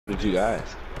Did you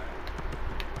ask?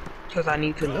 Because I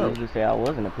need to I know. was just say I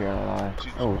wasn't appearing online.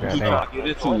 Oh, You trying to get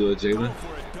into little Jalen?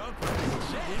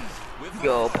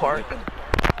 Yo, Park.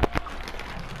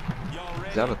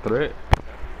 Is that a threat?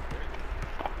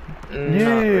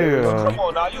 Yeah. Come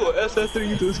on now, you a SS3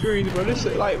 you through screens, bro. This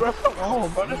shit like, bro, come on,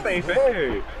 bro. This ain't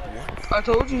fair. I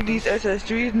told you these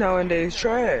SS3s nowadays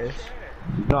trash.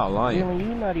 You're not lying. Jalen,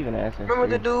 you not even an Remember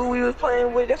the SS3. dude we was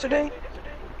playing with yesterday?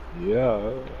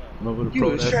 Yeah. Remember the He pro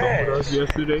was that song with us trash.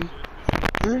 yesterday?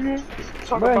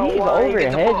 Talk Bro, about he's why I ain't over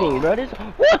get the hedging, ball. bro. This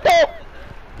what the?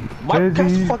 Mike, catch the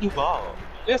Hedgie. fucking ball.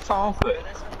 It's time for it.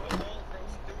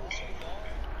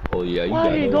 Oh yeah, you Why got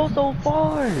did it that. go so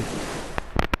far?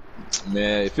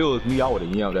 Man, if it was me, I would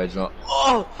have yelled that jump.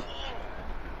 Oh!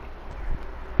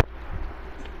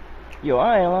 Yo,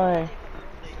 I ain't lying.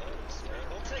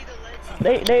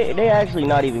 They actually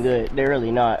not even good. They're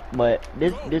really not. But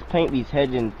this paint be's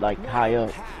hedging like high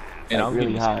up, And like I'm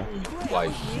really getting high. screwed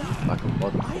like a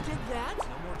motherfucker.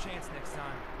 No more chance next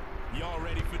time. Y'all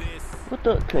ready for this? What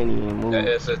the? Couldn't even move. That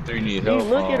SS3 need See, help.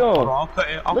 look at him. Hold on, I'm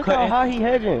cutting. Look how high he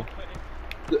hedging.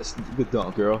 Good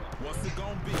dunk, girl. What's it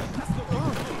gonna be?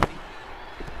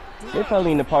 They're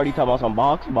probably in the party talking about some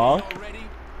box. Y'all ready?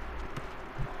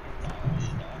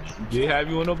 Did have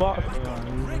you in the box?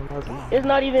 It's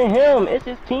not even him. It's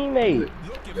his teammate.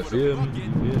 That's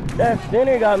him. That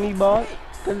center got me, boss.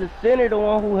 Cause the center the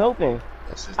one who helping.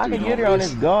 I can get her on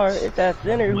his guard. It's that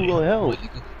center who will help.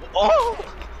 Oh,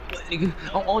 nigga,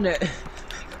 I'm on that.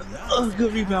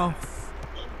 Good rebound.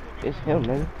 It's him,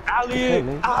 nigga.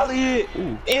 Elliot,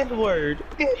 N-word.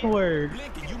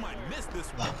 Blinking, you might miss this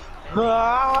one.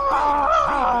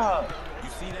 Ah! You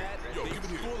see that? Yo, give it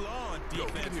full on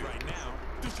defense right now.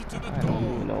 Dish it to the I don't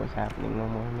even know what's happening no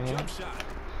more, man. jump shot.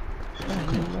 I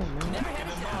don't even know, man.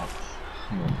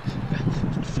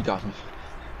 He got me.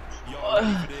 Y'all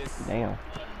ready for this? Damn.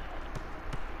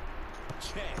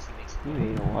 Check. He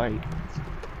made it white.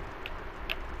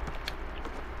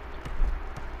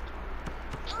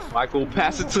 Michael,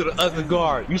 pass it to the other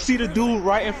guard. You see the dude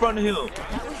right in front of him.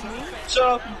 Shut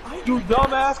up, you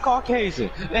dumbass Caucasian.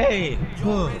 Hey.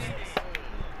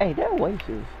 Hey, that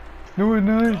racist. No, it's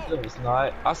not. No, it's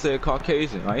not. I said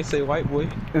Caucasian. I ain't say white boy.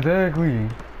 Exactly.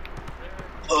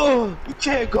 Oh, you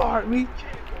can't guard me.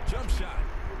 Jump shot.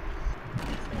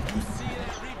 You see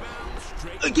that rebound?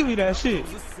 Straight. Give me that shit.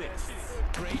 Assists.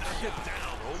 Great shit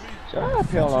down, homie. Should I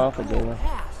appeal on for Jalen?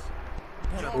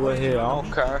 Go ahead, I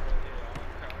don't care.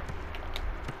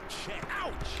 Check.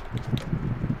 Ouch.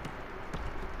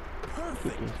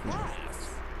 Perfect pass.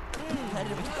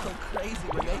 Competitors go crazy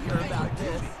when they hear about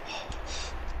this.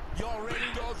 Y'all ready?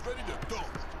 Y'all's ready to go.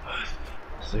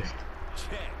 See.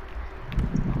 Check.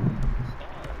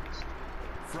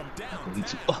 From down.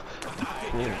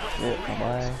 Shit,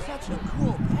 bye. Such a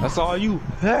cool pass. That's all you.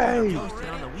 Hey. Posted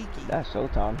on the wiki. That's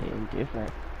Showtime hitting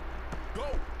different. Go.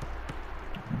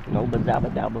 No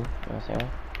bazabba dabba. You know what I'm saying?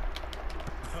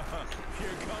 Here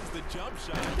comes the jump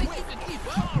shot.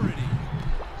 Already.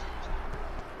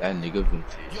 That nigga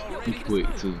vintage. He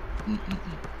quick too.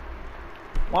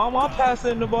 Why am I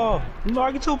passing the ball? You know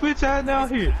I get your bitch ass down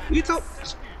here. You took.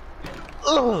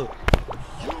 Ugh.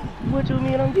 What you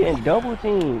mean I'm getting double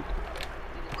teamed?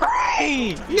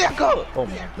 Hey, nigga. Oh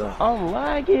my god. I'm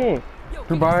lagging.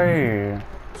 Goodbye.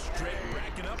 Straight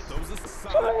racking up those assists.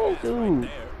 Trying to.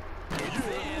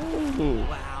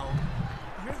 Wow.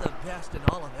 You're the best in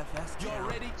all of FS. Y'all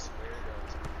ready?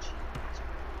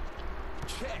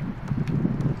 Check.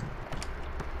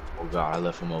 Oh god, I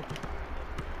left him open.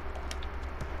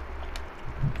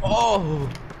 Oh.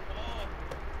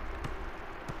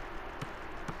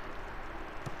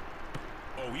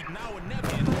 Oh, we now or never.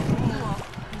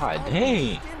 God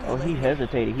dang. Oh, he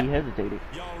hesitated. He hesitated.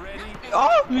 Y'all ready?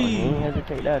 Off Oh, he me. didn't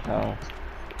hesitate that time.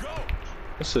 Go.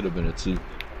 That should have been a 2.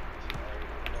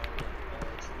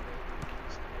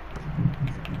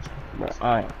 Bro,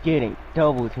 I ain't getting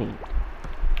double teamed.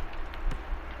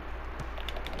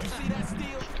 You see that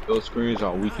steal? Those screens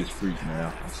are weak as freak,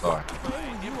 man. I'm sorry.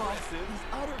 Playing with you all is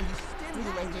utterly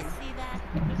stimulating.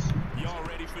 Y'all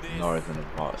ready for this? Nars in the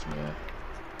box, man.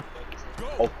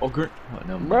 Go. Oh, green. Oh,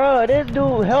 no. Bro, this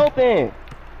dude helping.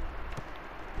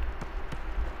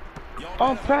 Y'all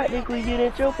I'm practically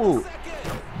getting triple.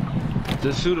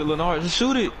 Just shoot it, Lennar. Just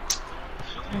shoot it.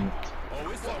 Oh,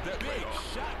 it's a big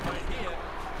shot right here.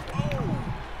 Oh,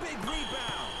 big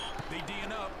rebound. They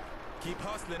D'ing up. Keep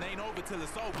hustling. Ain't over till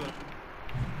it's over.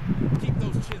 Keep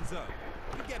those chins up.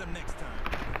 You get them next time.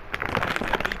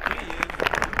 MVP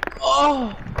is.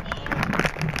 Oh.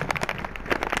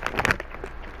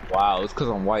 Wow, it's cause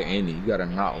I'm white, ain't it? You gotta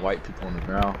knock white people on the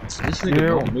ground. This nigga Yeah.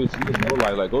 don't miss. You just know,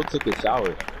 like, go take a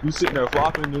shower. You sitting there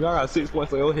flopping, nigga. I got 6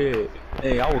 points on your head.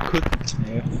 Hey, I will cook you,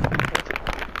 man.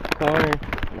 Corner.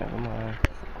 Never mind.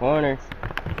 Corner.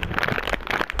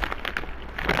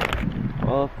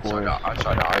 Of course. I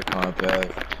tried the icon pass.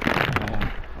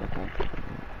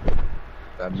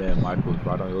 That man Michael's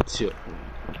right on your tip.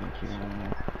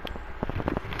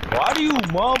 Why do you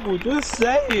mumble? Just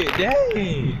say it,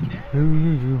 dang.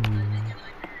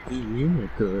 You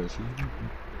cuz.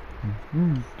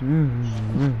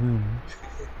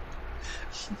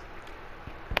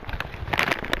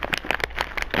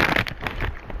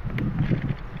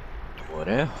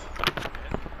 Whatever.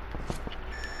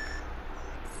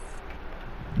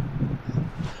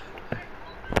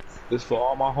 This for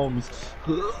all my homies.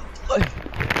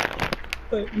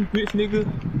 Hey, you bitch nigga.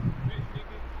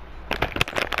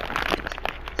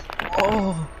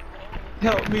 Oh,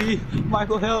 help me,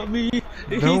 Michael, help me.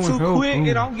 He too quick,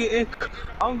 and I'm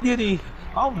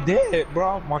dead,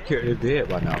 bro. My character's dead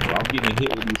by now, bro. I'm getting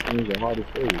hit with these things on all the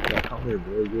face. Yeah, come here,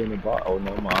 bro. You're in the bot. Oh,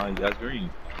 no, mind. That's green.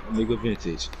 That nigga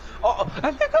vintage. Oh,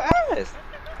 that nigga ass.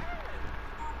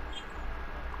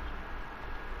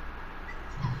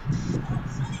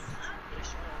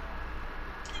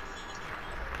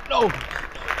 No.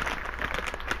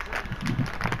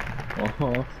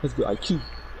 That's good IQ.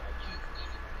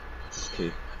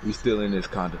 Okay, we still in this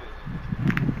kinda.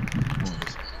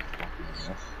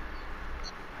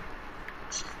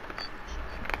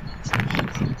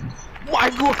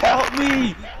 Michael, help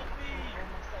me!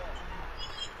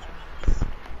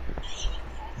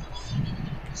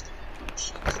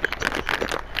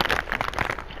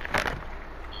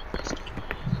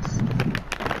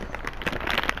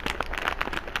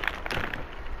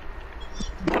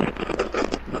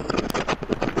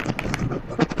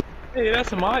 Hey,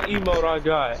 that's my emote I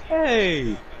got.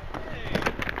 Hey!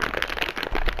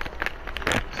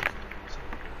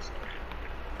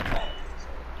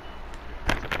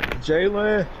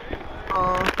 Jalen?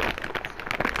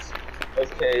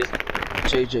 Okay,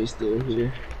 JJ still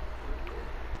here.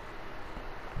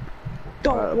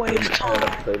 Don't waste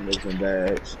time. Play making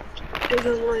bags. There's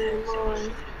a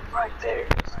landmine right there.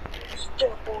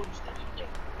 Step on.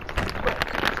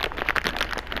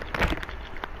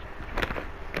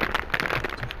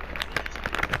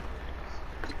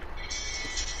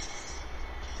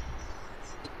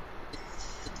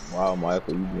 Wow,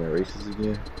 Michael, you being racist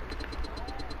again?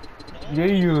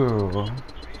 Yeah.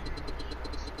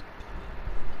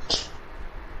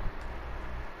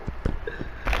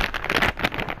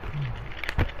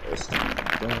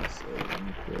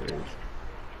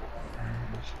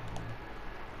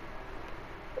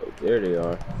 Oh, there they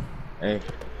are. Hey,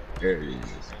 there it is.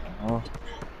 Uh-huh.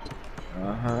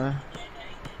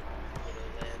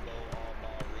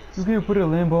 You can't put a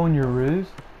Lambo on your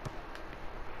wrist.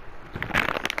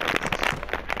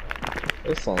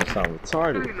 This song sound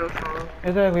retarded.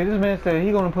 Exactly. This man said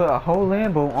he gonna put a whole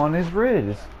Lambo on his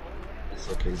wrist. It's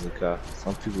okay, Zuka.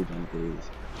 Some people these days.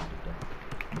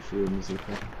 You feel me,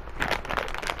 Zuka?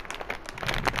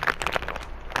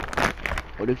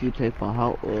 What if you tape a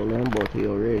Hot Wheel Lambo to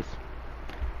your wrist?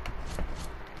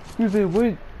 You said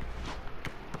what?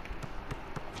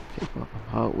 Tape a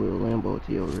Hot Wheel Lambo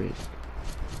to your wrist.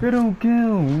 It don't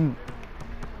count.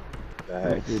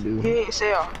 What you do? He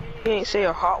ain't say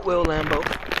a Hot Wheel Lambo.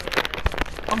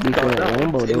 You said a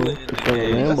Lambo though. You said a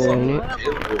Lambo in it.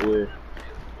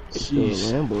 It's still a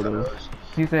Lambo though.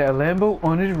 He said a Lambo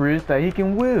on his wrist that he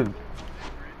can whip.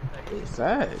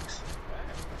 Facts.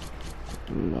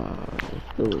 Nah, it's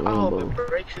still a I hope Lambo. it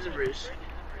breaks his wrist.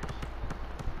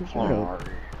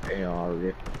 Hey,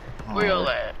 already. Where y'all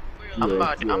at? I'm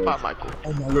by Michael.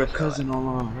 Oh, my little cousin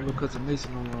online. My little cousin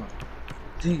Mason online.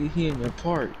 Dang it, he in the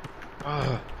park.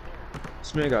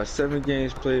 This man got 7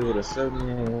 games played with a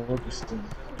 71%.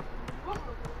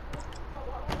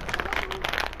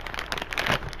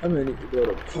 I mean, need to go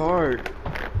to park.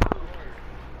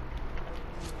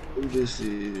 Who this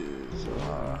is?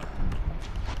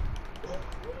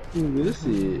 Who this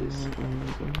is?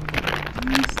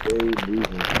 He stay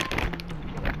moving.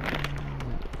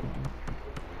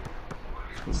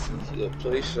 He a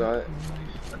play shot.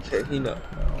 Okay, he know,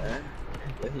 man.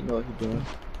 Let he know what he doing.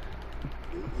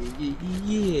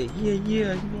 Yeah. You know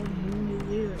what I mean?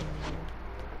 Yeah.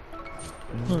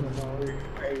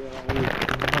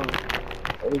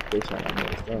 Oh, play shot. I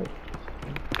messed up.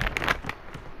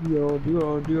 Yo.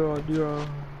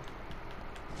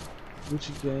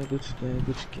 Gucci gang.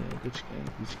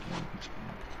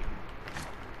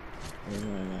 I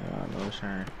know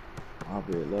Shane. I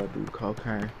really love do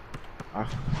cocaine. I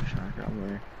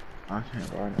can't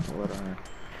run it. What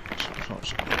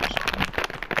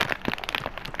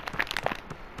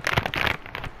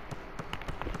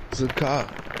Zakat,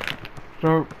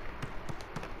 So,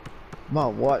 my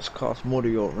watch costs more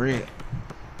than your rent.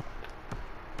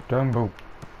 Dumbo.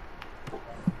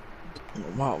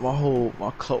 My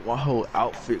whole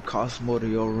outfit costs more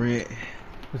than your rent.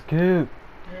 It's good.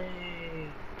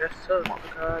 Dang, that's tough,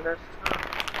 God, that's tough.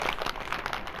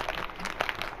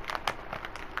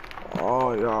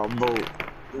 Oh y'all bro,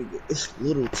 it's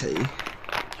little T. I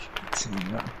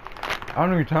don't know what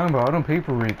you're talking about. I don't pay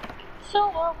for rent. So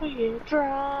what we get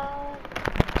dry,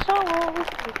 so what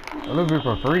we I live here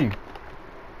for free.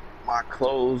 My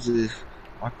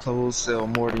clothes sell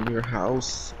more than your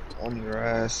house on your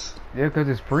ass. Yeah, because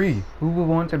it's free. Who would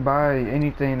want to buy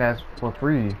anything that's for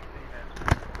free?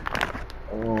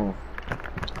 Oh.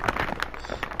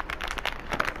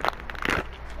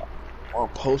 Or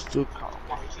postal.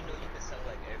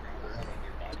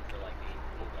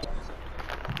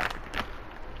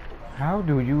 How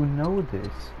do you know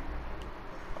this?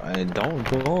 And don't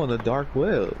go on the dark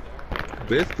web.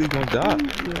 Basically gonna die.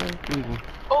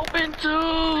 open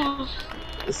tools.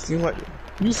 It seems like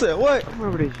you said what? I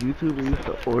remember this YouTuber used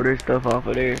to order stuff off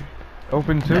of there.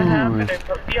 Open That happened.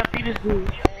 tools. VIP this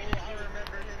dude.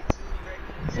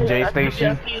 J I did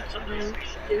Station? VIP to him.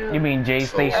 Yeah. You mean J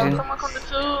Station? Someone come to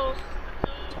tools.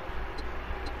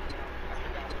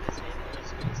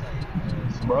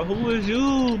 Bro, who is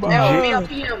you, bro? VIP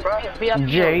him, bro. VIP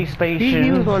J him. Station.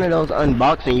 He was one of those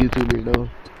unboxing YouTubers though.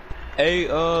 Hey,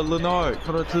 Leonard,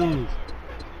 come to twos.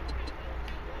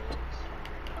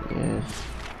 Yes.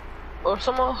 Or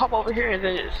someone hop over here and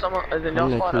then On they'll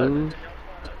the spot us. tools.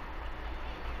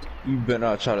 You better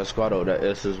not try to squat out that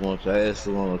S is one. That S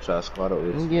is one to try to squat out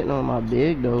I'm this. getting on my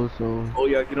big though, so Oh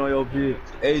yeah, get on your big.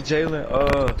 Hey Jalen,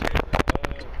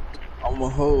 I'ma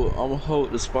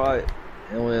hold the spot,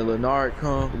 and when Leonard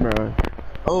come, bruh.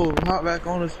 oh, hop back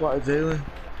on the spot, Jalen.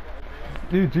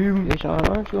 Dude, Hey Sean,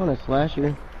 aren't you on a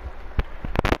slasher?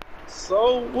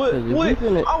 So what? Cause if What? we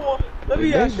finna- Let if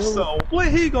me they ask you do- something.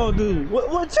 What he gonna do?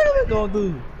 What Jalen gonna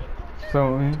do?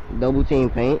 so Double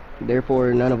team paint,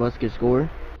 therefore none of us can score.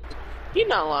 He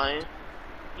not lying.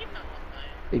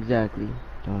 Exactly.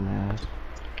 Dumbass.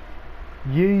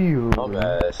 yeah.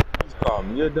 Dumbass. You call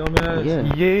me a dumbass? Yeah.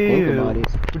 Think Yeah. about it.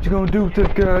 What you gonna do with this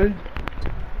guy?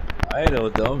 I ain't no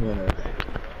dumbass.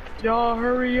 Y'all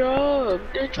hurry up.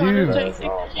 They're trying Dude. to take That's the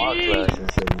all my key. class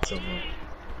and send me something.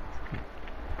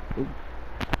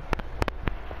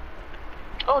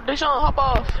 Oh, Deshaun, hop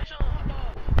off.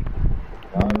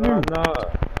 Nah.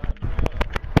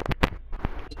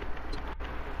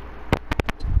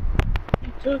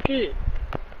 He took it.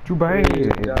 Too bad.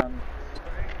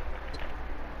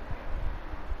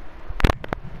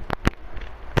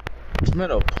 It's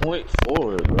meant a point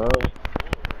forward, bro.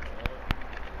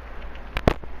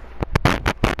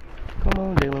 Come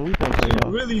on, Dylan, we can play You now.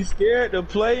 really scared to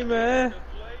play, man?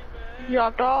 He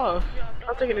hopped off.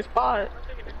 I'm taking his spot.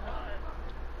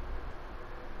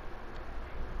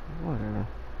 Whatever.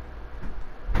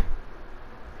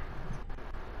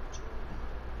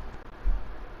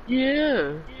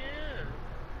 Yeah.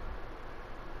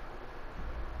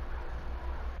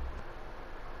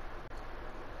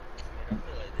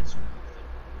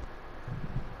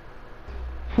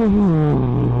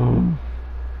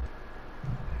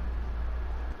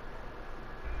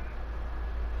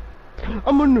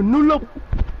 I'm on the new level.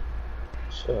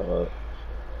 Shut up.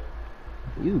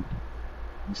 You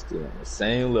You still on the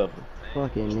same level.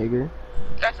 fucking nigger.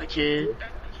 That's a kid.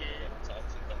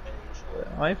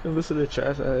 I ain't finna listen to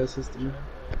trash ass sister.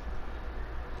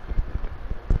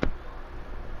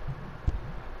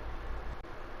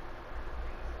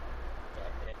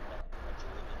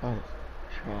 Oh,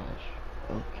 trash.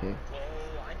 Okay.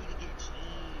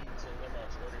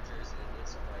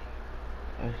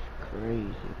 That's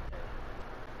crazy.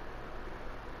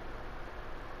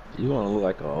 You wanna look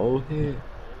like an old head?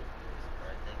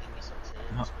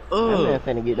 That man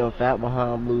finna get them fat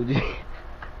behind blue jeans.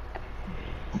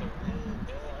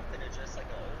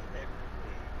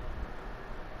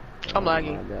 I'm Oh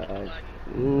lagging. my gosh.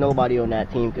 Nobody on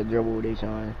that team could dribble with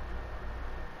Deshaun.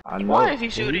 I know. Why is he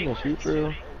He shooting? can shoot for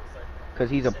real. Cause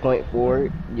he's a point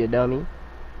forward, you dummy.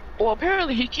 Well,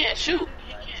 apparently he can't shoot.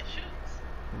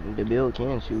 The build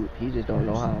can shoot, he just don't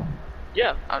know how.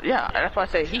 Yeah, yeah. That's why I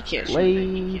say he can't shoot.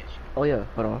 Lay. Oh yeah,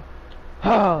 hold on.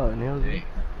 Ha, nailed it.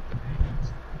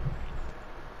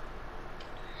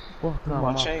 Fuck out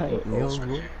my chain paint, go,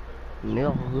 bro.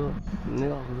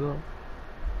 nigga.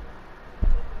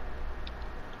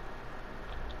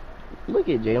 Look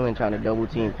at Jalen trying to double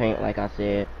team paint like I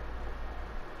said.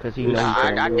 Cause he knows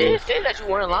I did say that you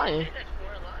weren't lying.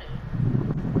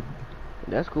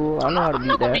 That's cool. I I'm know how not. to I'm beat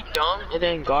not gonna be that. dumb and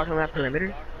then guard him at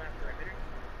perimeter.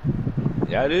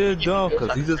 Yeah, it is Give me dumb, good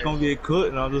cause he's seconds just there. gonna get cooked,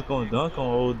 and I'm just gonna dunk on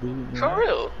old dude, For man.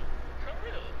 real.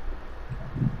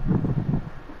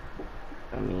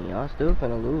 I mean, y'all still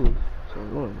finna lose, so it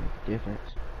won't make a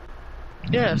difference.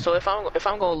 Yeah. So if I'm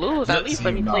gonna lose, at Just least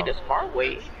let me him play now. the smart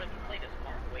way.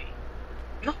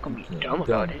 I'm not gonna You be can't dumb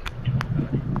about dunk. it.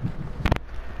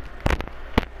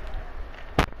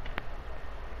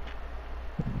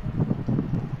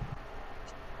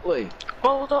 Wait,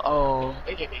 Oh,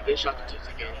 it gave me a good shot to touch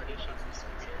again.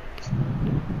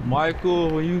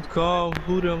 Michael, when you come,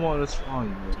 who them on the song?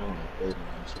 You know, hold on, hold on,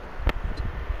 I'm sorry.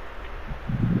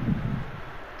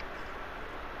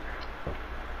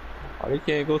 Oh, they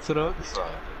can't go to the other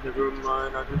side. Never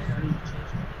mind, I just see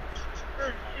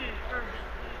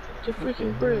the What the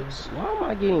freaking hell? bricks. Why am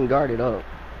I getting guarded up?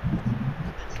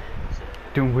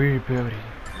 Don't worry about it.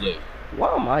 Yeah.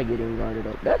 Why am I getting guarded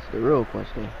up? That's the real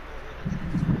question.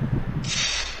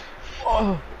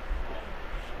 Oh,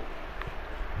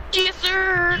 Yes,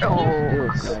 sir. Still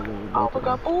Oh, snagging with oh, both we of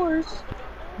got them. boards.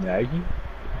 Maggie?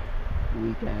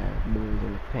 Weak ass boys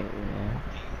in the paint, man.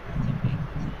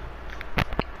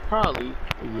 Probably.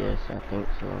 Yes, I think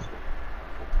so.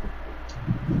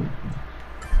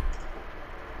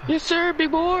 Yes, sir.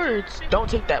 Big boards. Don't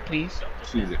take that, please.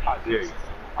 Shoot it. I dare you.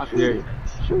 I Shoot dare it. you.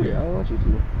 Shoot it. I want you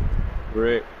to.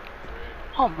 Rick.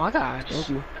 Oh my gosh. Thank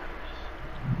you.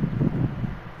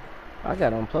 I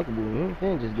got unpluckable. You ain't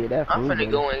finna just get that I'm from me, finna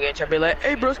Jalen. go in again and be like,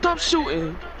 hey, bro, stop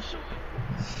shooting.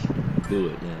 Do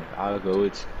it, man. I'll go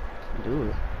with you. Do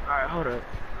it. Alright, hold up.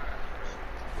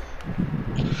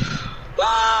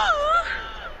 Ah!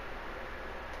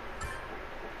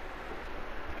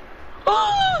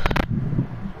 Ah!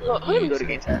 Look, let me go to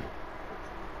game time.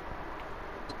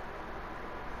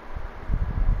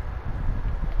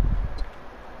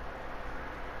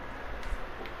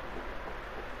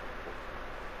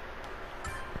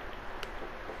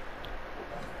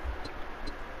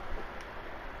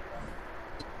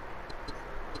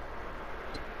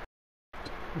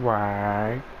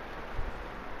 Why?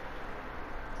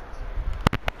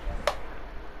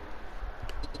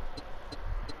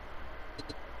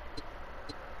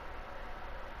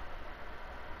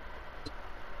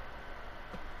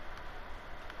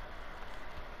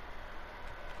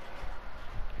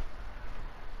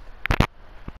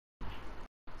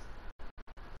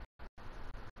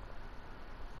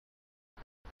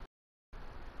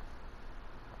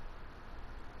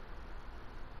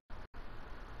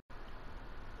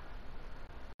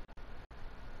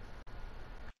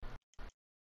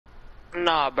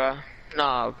 Nah, bro.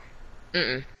 Nah.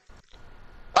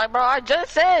 Like, bro, I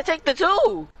just said take the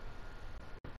two.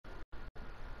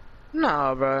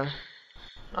 Nah, bro.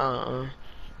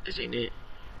 This ain't it.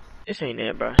 This ain't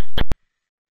it, bro.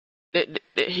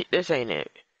 This ain't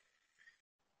it.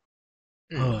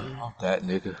 I'm that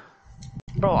nigga.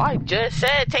 Bro, I just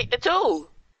said take the two.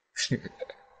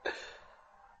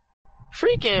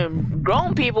 Freaking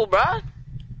grown people, bro.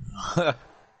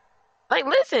 Like,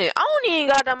 listen, I don't even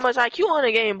got that much IQ on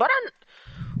the game, but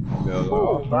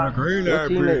No, I'm not green Your that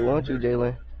teammate bridge. wants you,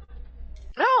 Jalen.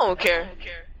 I don't care.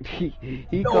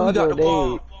 he No, he called got your the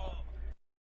ball. name.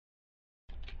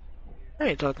 I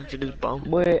ain't talking to this bum.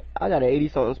 Boy, I got an 80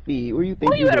 something speed. Where you Boy,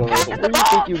 think you you better going? pass the Where you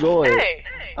think ball. you going? Hey,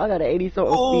 I got an 80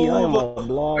 something speed. I am a Oh,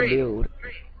 blah Green. build.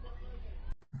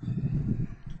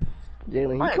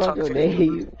 Jalen, he I ain't called talking your to this.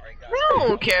 name. I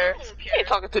don't care. I ain't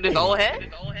talking to this old head.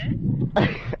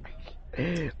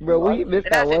 Bro, when he missed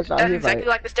And that one shot, that's he was exactly like,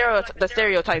 like the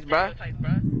stereotypes, bro.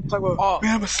 It's like, well, oh,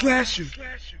 man, I'ma slash you.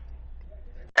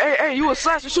 Hey, you a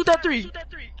slasher? Shoot that three.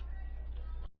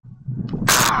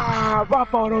 Ah, my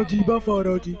fault, OG. My fault,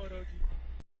 OG.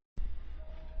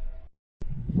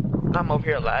 I'm over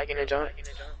here lagging and junk.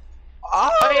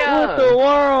 Oh what yeah. the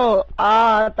world?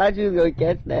 Ah, I thought you was gonna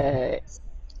catch that.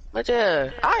 But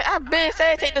yeah, I been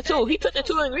saying take the two. He took the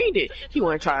two and greened it. He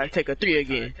wanna try to take a three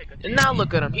again. And now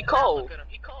look at him. He cold.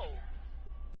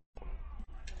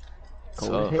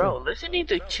 Cold as tough. hell. Bro, listening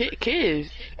to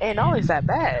kids ain't always that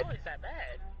bad.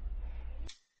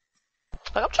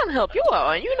 Like, I'm trying to help you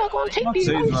out, and you're not gonna take My the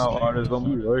chasing advice. out artists gonna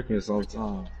be working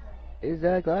sometime.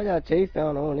 Exactly. I got chase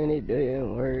down on and it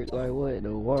didn't work. Like, what in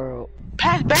the world?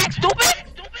 Pass back, stupid!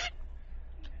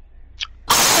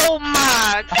 Oh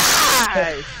my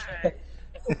gosh!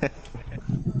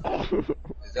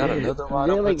 Is that another ride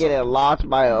up Jalen at top? getting lost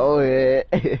by old head.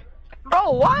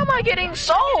 Bro, why am I getting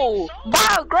sold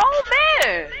by a grown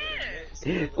man?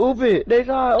 Oop it. They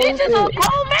saw it. This Oop is a it.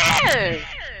 grown man!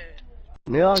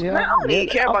 Yeah, Man, I yeah. don't even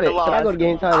care Off about the it. Should I laws. go to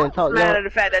game time I'm and just talk mad junk? at the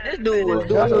fact that this dude was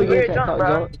Should I doing go to some game weird time and junk, talk bro.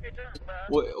 junk?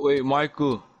 Wait,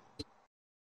 Michael.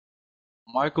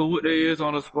 Michael, what they is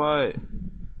on the spot?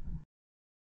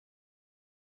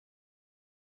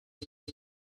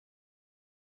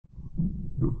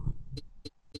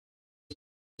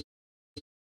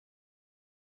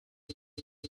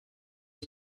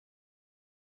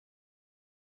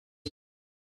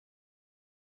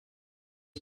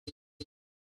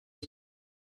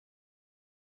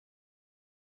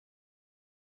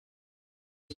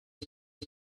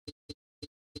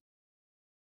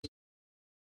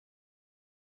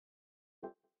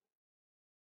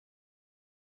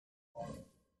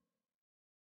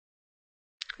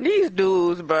 These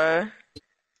dudes, bruh.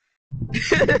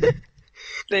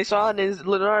 They saw this.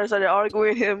 Lenard started arguing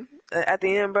with him at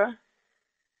the end, bruh.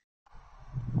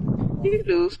 These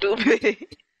dudes stupid.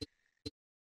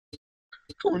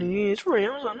 20-inch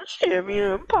rims on the Chevy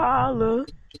Impala.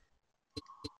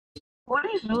 What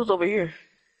are these dudes over here?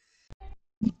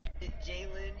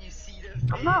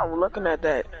 I'm not looking at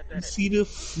that. You see the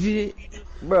fit?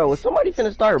 Bro, was somebody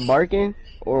finna start barking?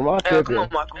 Or am I Come tripping? on,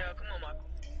 Michael.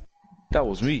 That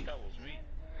was me.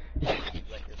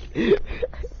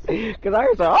 Cause I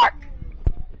heard some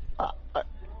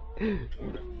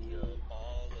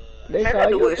They Man, saw that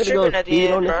you dude was finna go tripping at the speed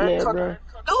end, on this bruh. man, bro.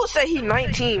 Dude said he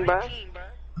 19, bruh.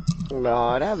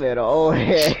 Nah, that man old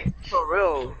head. For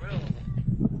real.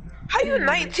 How you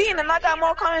 19 and I got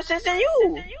more common sense than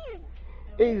you?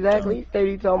 Exactly, he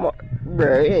steady talking about,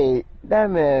 bro, he ain't, that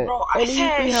man. Bro, I And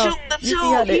then said shoot the you see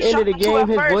how two. at He the end of shot the the two game at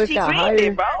his first. voice He got greened higher?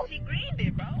 it, bro.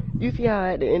 You see how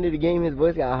at the end of the game his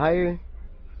voice got higher?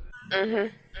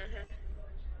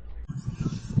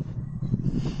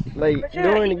 Like, But yeah,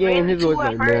 during he the game greened the his voice two at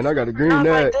like, man, first. I gotta And I green was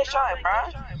like, that. good shot, bro.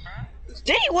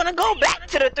 Then you want to go back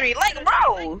to the three. Like,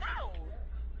 bro.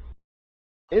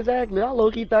 Exactly, I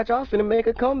low-key thought y'all finna make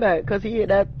a comeback, cause he hit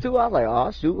that 2, I was like,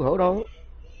 oh shoot, hold on.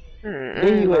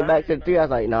 Then he went back to the 3, I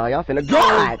was like, nah, y'all finna,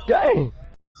 God dang!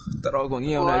 Thought I was gonna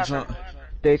get on that jump.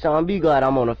 Deshaun, be glad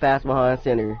I'm on a fast behind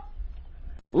center.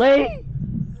 Late!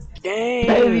 Dang.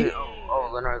 Baby!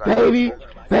 Baby!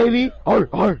 Baby! Arr!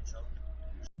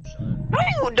 No,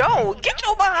 you don't. Get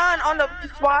your behind on the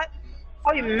spot.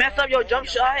 Or you mess up your jump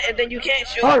shot and then you can't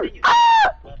shoot. Arr!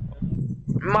 Ah!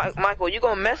 Michael, you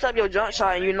gonna mess up your jump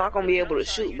shot and you're not gonna be able to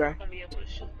shoot, bro.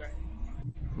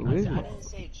 Really? I didn't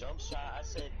say jump shot, I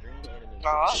said green animation. Oh,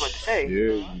 I was about to say. Yeah,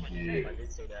 you did. I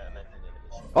did say that, I meant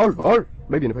green animation. Arr!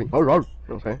 Baby in the paint. Arr! You know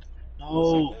what I'm saying? No.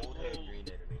 Old head green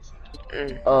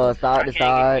animation. Side to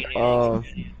side,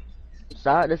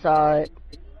 side to side.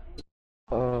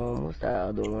 What's that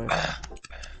other one?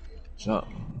 Jump.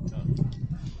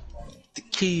 The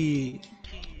kid.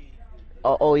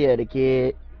 Oh yeah, the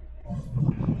kid.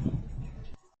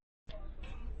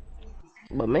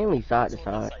 But mainly side to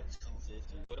side.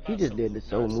 He just did the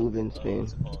so moving spin.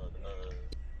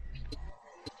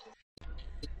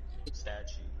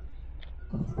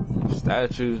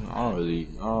 Statue? I don't really.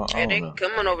 I Hey, they don't know.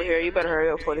 coming over here. You better hurry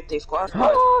up before they take squad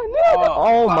spot.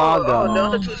 Oh my Oh, the god.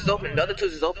 other twos is open. The other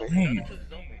twos is open. Dang.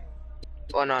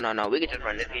 Oh, no. We can just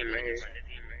run this game right here.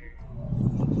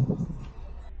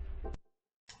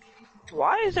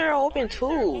 Why is there open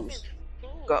twos?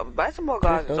 Basketball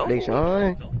guys is open.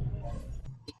 Deshaun.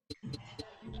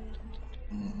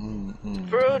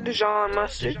 Bro, Dijon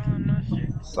Mustard.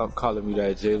 Stop calling me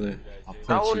that, Jalen. I'll I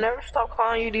punch will you. never stop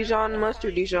calling you Dijon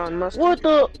Mustard. Dijon Mustard. What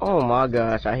the? Oh my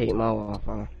gosh, I hate my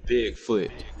Wi-Fi.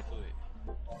 Bigfoot.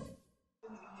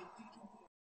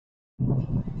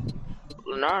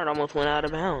 Leonard almost went out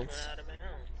of bounds.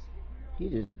 He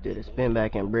just did a spin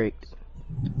back and break.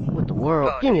 What the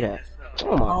world? Give me that.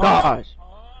 Oh my gosh.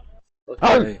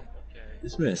 Okay.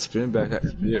 This man spin back at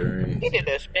the mid range. He did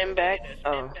a spin back.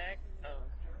 Don't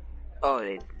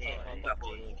worry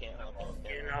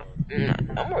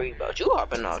about you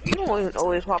hopping off. You don't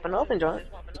always hopping up and John.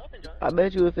 I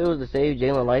bet you if it was to save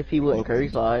Jalen life, he wouldn't curry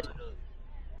slide.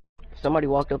 If somebody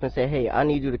walked up and said, hey, I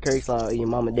need you to curry slide or your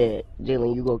mama dead.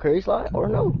 Jalen, you go curry slide or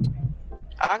no?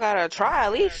 I gotta try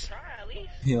at least.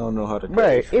 He don't know how to.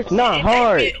 Bruh, it's not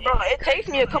hard. It takes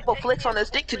me a couple flicks on the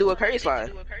stick to do a curry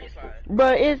slide.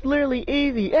 Bruh, it's literally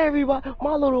easy. Everybody,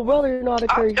 my little brother know how to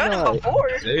curry I've done it slide. before.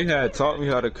 They had taught me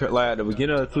how to like at the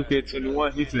beginning of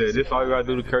 2K21. He said, "This all you gotta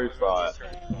do to curry slide."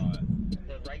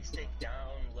 The right stick down,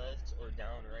 left, or down,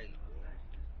 right.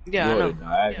 Yeah, I know.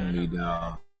 Diagonally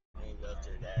down. Left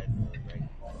or diagonal,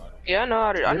 right. Yeah, I know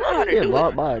how to. I know how to Get do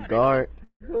blocked it. by a guard.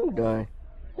 I'm done.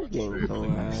 This game is so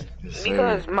ass.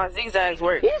 Because my zigzags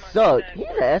work. He sucks. He's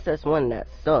an SS1 that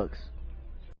sucks.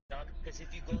 Because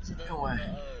if you go to the, if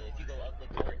you go up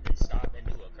the court and stop and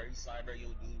do a curry slide, bro,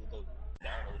 you'll go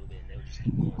down a little bit and they'll just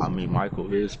keep going. I mean,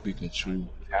 Michael is speaking true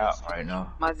out right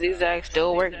now. My zigzags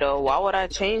still work though. Why would I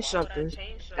change something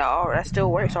That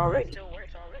still works already.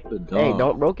 Hey,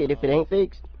 don't broke it if it ain't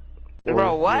fixed.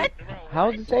 Bro, what?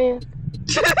 How's it saying?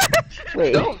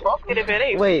 Wait, Don't broke it if it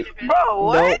ain't. wait. Bro,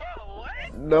 what?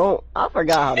 Don't. I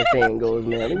forgot how the saying goes,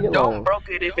 man. Leave me Don't alone. broke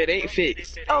it if it ain't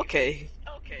fixed. Okay.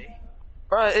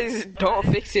 Bro, don't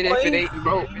fix it if it ain't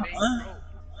broke.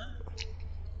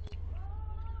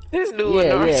 This dude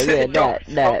Yeah, said, don't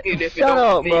broke that. it if it Shut don't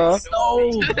up, bro. fix.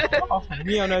 No, off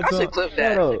me on that I should jump. clip Shut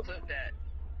that. up.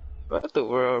 What the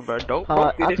world, bro? Don't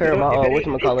broke it I if it turned my ain't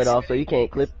whatchamacallit fixed. off so you can't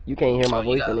hear my Oh, you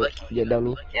voice got in it, lucky. you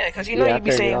dummy. Yeah, because you know Yeah, I you be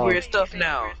turned it saying off. weird stuff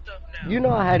now. You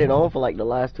know I had it on for like the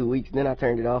last 2 weeks, then I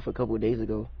turned it off a couple of days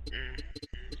ago.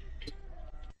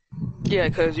 Yeah,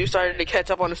 because you started to catch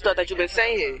up on the stuff that you've been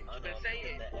saying.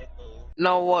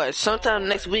 Know what? Sometime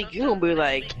next week you gonna be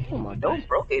like, Oh my god. don't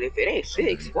broke it if it ain't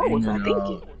fixed. What was I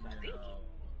thinking?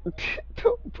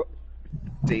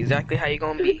 That's exactly how you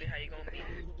gonna be.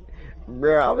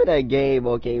 Bro, I'm in that game,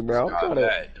 okay, bro. I'm Stop trying to.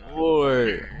 that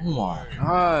door. Oh my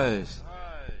gosh.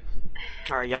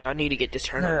 Alright, y'all need to get this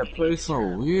turned That up. play so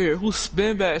weird. Who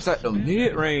spin backs at the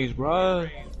mid range, bro?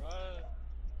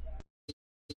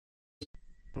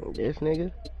 This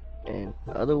nigga and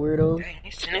other weirdos.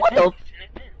 What the?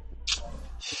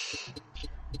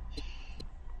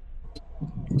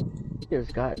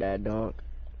 Just got that dunk.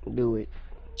 Do it.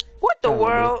 What the Trying to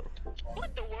do. world?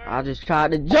 I just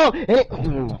tried to jump.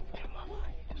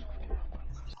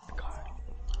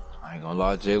 I ain't gonna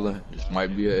lie, Jalen. This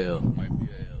might be a L.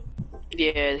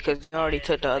 Yeah, because you already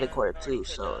took the other court too.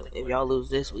 So if y'all lose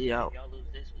this, we out.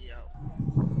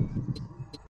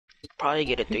 Probably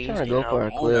get a He 3. trying to go for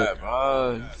a On clip. that,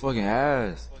 bro. You fucking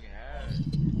ass.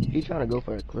 He trying to go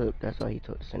for a clip. That's why he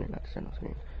took the center, not the center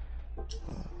screen.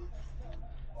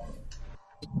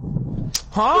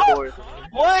 Huh?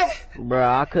 What?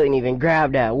 Bruh, I couldn't even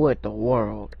grab that. What the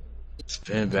world?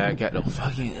 Spin back at the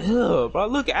fucking bro.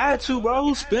 Look at you, bro.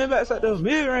 Who spin backs at the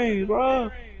mid range, bro?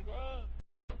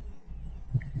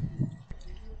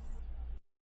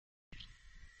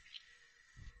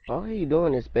 All he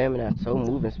doing is spamming that so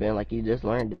move and spin like he just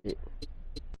learned it.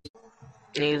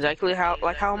 Exactly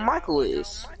how Michael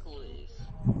is.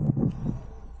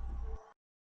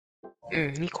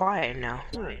 He quiet now.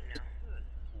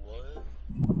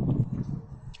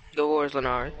 Go Wars,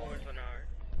 Leonard.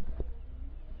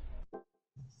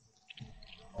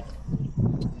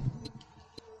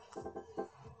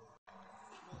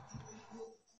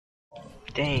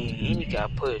 Dang, and he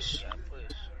got pushed.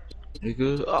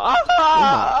 Nigga. Oh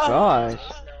my gosh.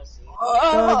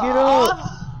 Trying to get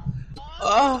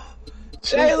up.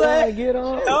 Jalen. Get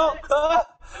up.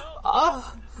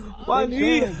 My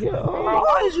knee. Get up. Bro,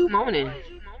 why is you moaning?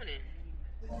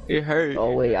 It hurt.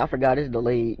 Oh wait, I forgot it's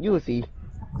delayed. You will see.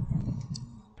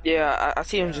 Yeah, I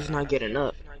see him just not getting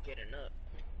up.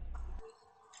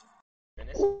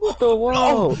 What the world?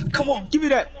 Oh, come on, give me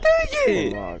that. Dang Oh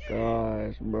it. my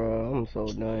gosh, bro. I'm so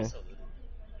done.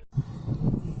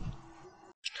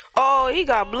 Oh, he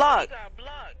got blocked.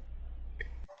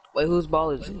 Wait, whose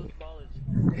ball is it?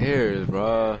 Here's,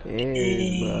 bro.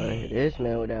 Yes, bro. This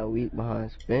man with that weak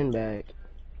behind spin back.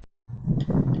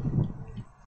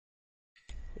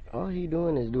 All he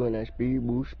doing is doing that speed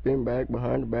boost, spin back,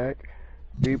 behind the back,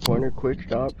 3-pointer, quick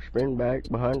stop, spin back,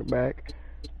 behind the back.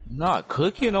 Not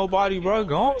cooking nobody, bro.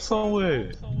 Going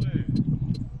somewhere.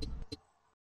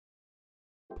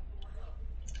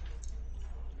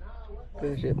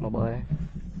 Good shit, my boy.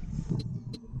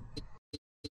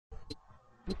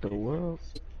 What the world?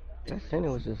 That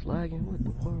center was just lagging. What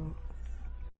the world?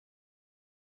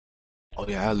 Oh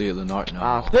yeah, I lead Leonard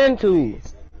now. Spin two.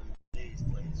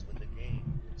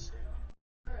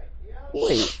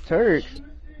 Wait, Turks.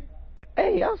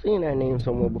 Hey, I've seen that name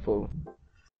somewhere before.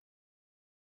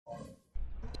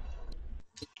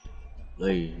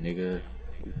 Hey, nigga.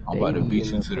 I'm about to beat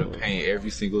you to the paint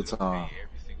every single time.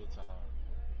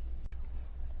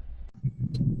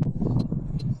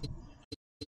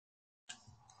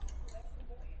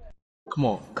 Come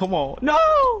on, come on. No!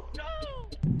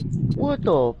 What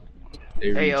the?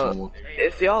 Hey yo,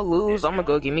 if y'all lose, I'm gonna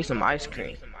go get me some ice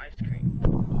cream.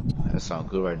 That sounds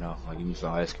good right now. I'll give me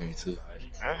some ice cream too.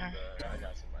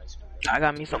 I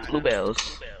got me some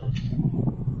bluebells.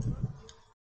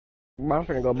 I'm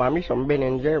finna go buy me some Ben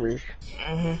and Jerry's.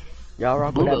 Y'all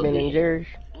rock with that Ben and Jerry's?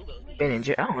 Ben and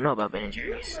Jerry's? I don't know about Ben and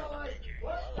Jerry's.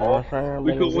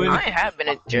 We could win. I ain't have Ben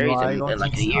and Jerry's in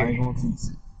like a year.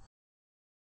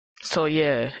 So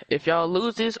yeah, if y'all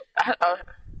lose this,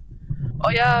 oh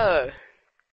yeah.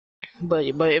 But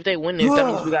if they win this, that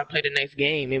means we gotta play the next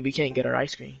game and we can't get our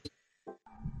ice cream.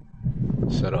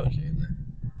 Shut up, Jalen.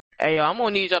 Hey yo, I'm gonna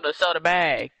need y'all to sell the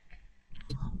bag.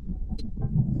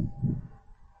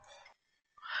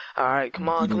 Alright, come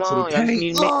on, Get come into the on. Y'all just paint.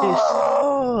 need to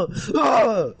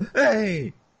make this.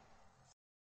 Hey.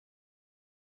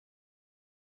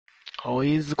 Oh,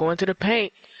 he's going to the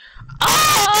paint.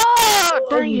 Oh,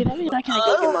 dang it. I mean, I can't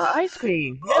go get my ice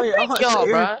cream. Oh Man, yeah, freak punch the y'all,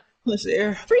 air. bruh. Punch the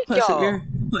air. Freak Punch the y'all. air.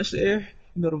 Punch the air.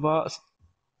 You know the vibes.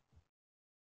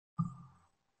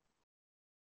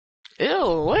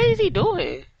 Ew, what is he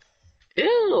doing?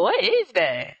 Ew, what is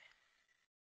that?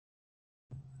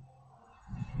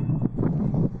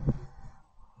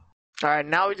 Alright,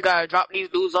 now we just gotta drop these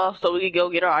dudes off so we can go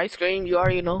get our ice cream. You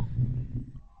already know.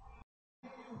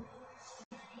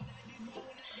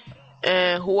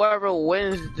 And whoever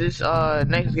wins this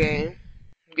next game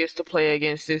gets to play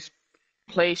against this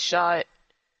play shot.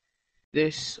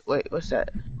 This wait, what's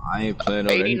that? I ain't playing no.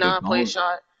 They need to 89 play go.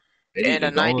 shot They need and to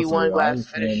a go 91 somewhere. I glass ain't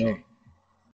playing finisher.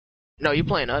 no. No, you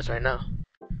playing us right now.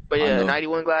 But I yeah, know.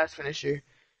 91 glass finisher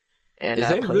and Is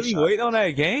that they play really shot. waiting on that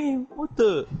game? What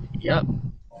the? Yep.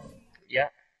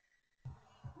 Yep.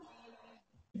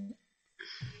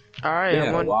 Alright, They I'm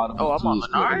had a on. lot of Oh, I'm on schools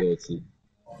to Leonard. go to.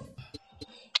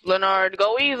 Leonard,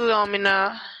 go easy on me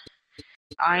now.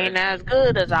 I ain't as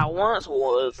good as I once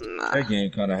was. Nah. That game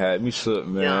kind of had me shook,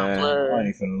 Young man. I blood.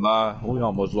 ain't finna lie. We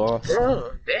almost lost.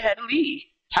 Bro, they had a lead.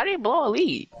 How did they blow a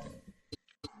lead?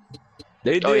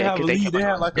 They did Oh yeah, have a because they lead. kept They on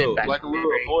had like a spin back.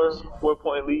 little 4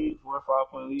 point lead, 4 or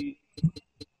 5 point lead.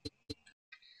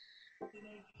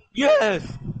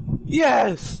 Yes,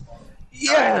 yes,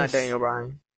 No, not yes. Daniel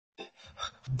Bryan.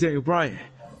 Daniel Bryan,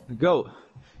 go.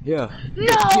 Yeah.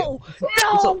 No!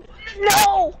 What's up?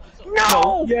 No! No!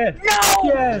 No! Yes. No!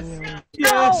 Yes.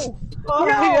 Yes. No! Oh,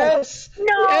 No! yes.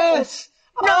 No! Yes.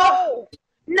 No!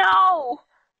 No!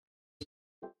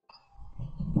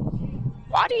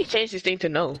 Why did he change his thing to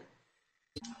no?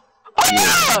 Oh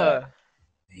yeah!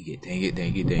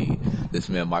 Dang it. This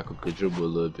man Michael could dribble a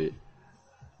little bit.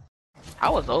 I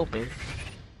was open.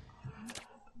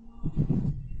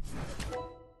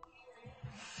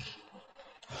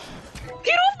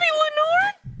 Get off me,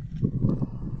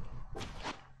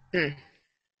 Lenore!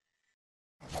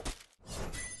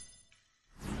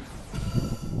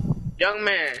 Young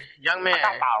man. Young man.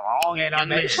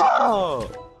 Oh.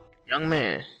 Young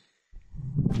man.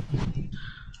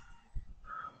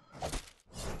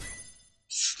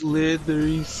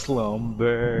 Slithery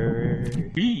slumber.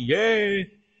 Yeah.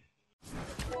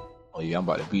 Oh yeah, I'm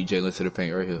about to beat Jalen to the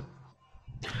paint right here.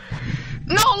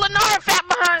 No, Lenore, fat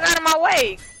behind, out of my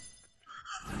way.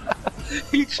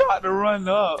 He tried to run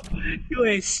up. You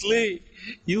ain't slick.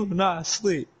 You not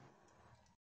slick.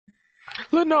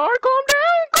 Lenore, calm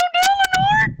down,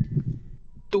 Lenore.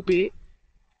 Stupid.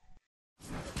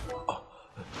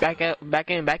 Back in.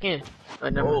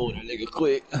 Oh, that nigga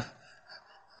quick.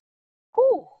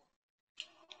 Whew.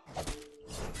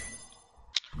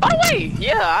 By the way,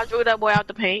 yeah, I drew that boy out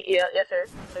the paint. Yeah, yes sir.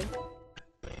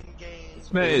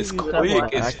 This man is quick. I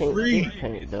It's can't free. see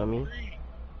paint, dummy.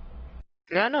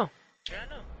 Yeah, I know.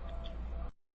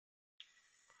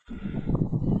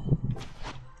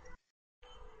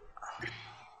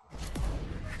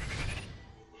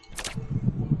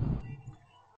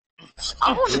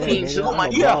 I'm on the team nigga, too, I'm a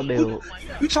Michael. ball build.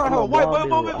 You trying to I'm have a a white ball boy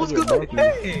moment? build. What's I good? get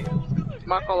bumpy. Hey.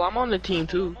 Michael, I'm on the team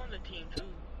too.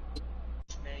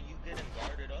 Man, you getting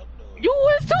guarded up though. You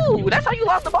was too. That's how you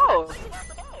lost the ball.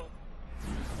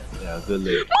 Yeah, good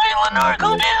leg. Wait, Lenore,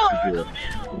 go down.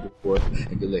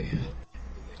 Good leg.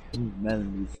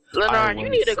 Lenore, you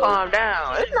need to calm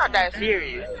down. It's not that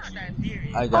serious.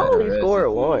 I I got only it.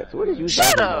 scored once. What is you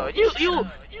Shut talking up. about?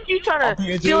 You trying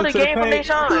to steal the game from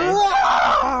Deshaun.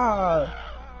 Ah!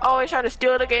 Always trying to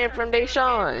steal the game from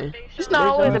Deshaun. It's not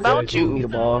always about Shoot me you. the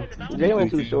ball.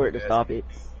 Jalen too short to stop it.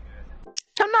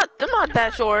 I'm not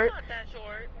that short.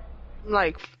 I'm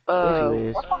like, Yes, you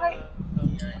is.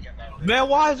 Man,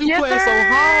 why is you Yes, playing sir. so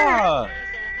hard?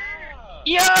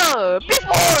 yeah, big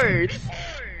boards.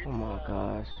 Oh my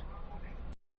gosh.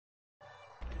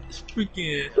 It's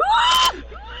freaking.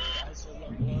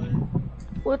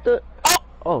 What the?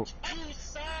 Oh.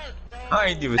 I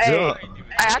ain't even Hey, jump.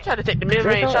 I tried to take the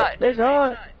mid-range shot. That's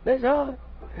hard. That's hard.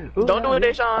 Don't do it,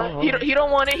 Deshaun. He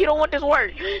don't want it. He don't want this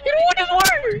work. He don't want this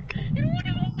work.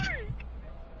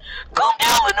 Calm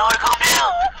down, Lenore. Calm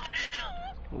down.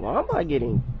 Why am I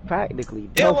getting practically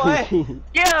Yeah, double what? teamed?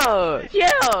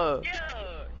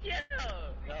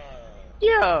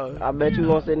 Yeah. I bet you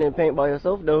won't sit in the paint by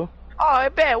yourself though. Oh, I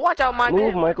bet. Watch out, Michael.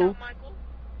 Move, Michael.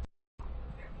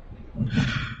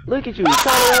 Look at you,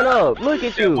 trying to run up. Look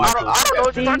at you. I don't know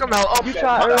what you're talking about. Oh, You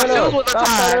tried to my run shoes up. was Stop trying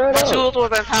to untied. run My up. shoes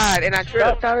was untied, and I Stop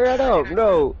tripped. trying to run up.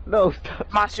 No, stop.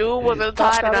 My shoe was Stop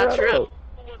untied, trying and to I run tripped. up.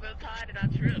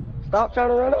 Stop trying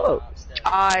to run up. I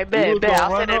I You bet, was bet. gonna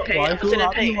I'll send run it up, pay. I'll Michael. send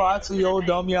it How you pay. lie to your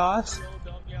dumb ass?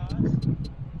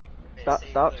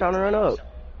 Stop trying to run up.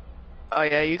 Oh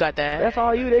yeah, you got that. That's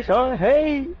all you, Deshaun.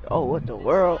 Hey. Oh, what the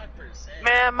world?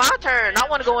 Man, my turn. I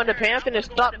want to go in the pen. I'm finna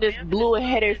stop this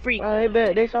blue-headed freak. I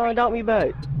bet Deshaun doubt me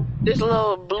back. This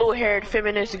little blue-haired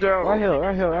feminist girl. Right here,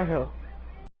 right here, right here.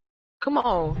 Come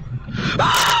on.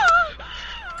 Ah!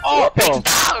 Oh,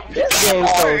 Stop! this game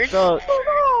so sucks.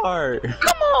 Hard.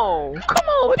 Come on. Come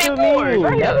on. What Big you board. mean?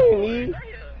 Right That here. ain't me.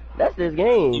 That's this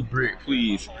game. Brick,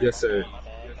 please. Yes, sir.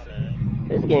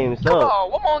 This game Come sucks.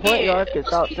 on. One more Point game. guards can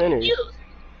stop centers.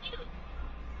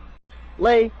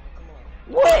 Lay.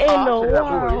 What in the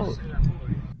world?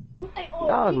 That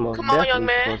was most Come on, young definitely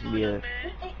man. supposed to be a...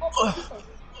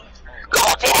 Go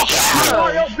to the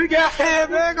Oh, your big ass head,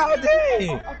 man. God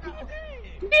dang.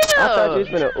 I thought you was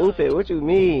finna oop it. What you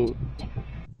mean?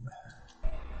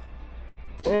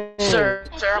 Sir,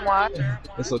 I'm live.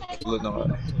 It's okay. Look, no.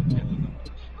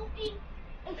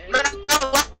 Man,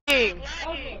 I'm lying.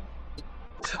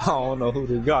 I don't know who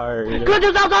the guard is. Good,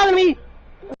 just outside of me!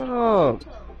 Oh.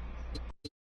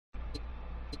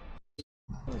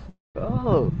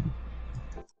 Oh.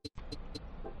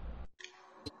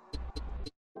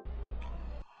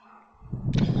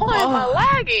 Why am I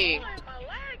lagging?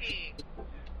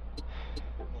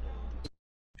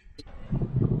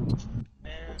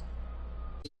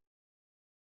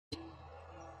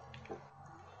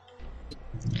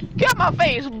 Get out my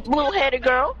face, blue-headed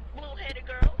girl.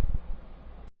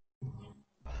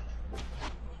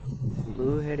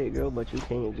 Blue-headed girl, but you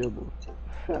can't dribble.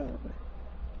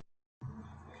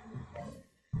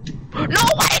 No,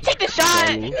 why did you take the shot?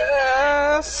 Dummy.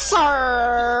 Yes,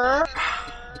 sir.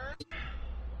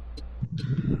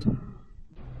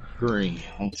 Green,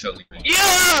 I'm telling you.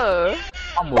 Yeah.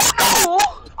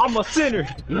 I'm a sinner.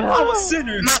 Yeah. I'm a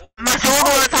sinner. My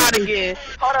shoulder tied again.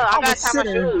 Hold on, I I'm a gotta tie my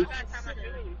sinner. shoes.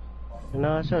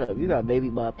 Nah, shut up. You got baby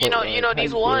by point guard. You know How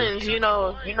these you feel? ones. You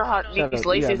know how Shut these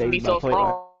up. You got laces baby be by so point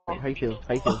guard. strong. How you feel?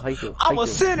 How you feel? How you feel? I'm How a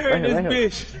you feel? sinner Right in here, this right here.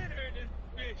 bitch.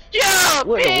 Yeah,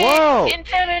 What in the big world?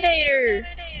 intimidator.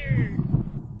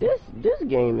 This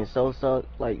game is so suck.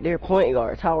 Like, they're point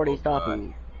guards. How are they stopping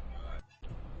me?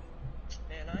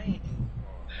 Man, I ain't.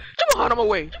 Come on, I'm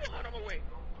away.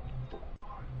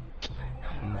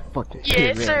 I'm a fucking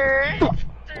Yes, kid, sir. Fuck.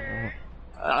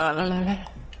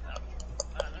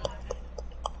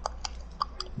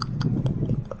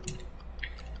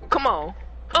 Come on.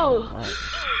 Oh.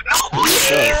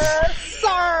 Yes,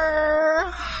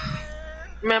 sir.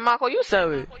 Man, Michael, you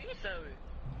sell it.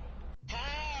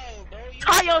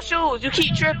 How your shoes? You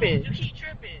keep tripping.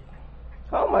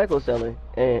 How Michael selling?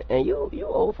 And you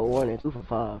 0 for 1 and 2 for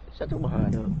 5. Shut your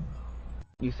behind up.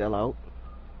 You sell out.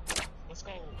 Let's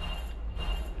go.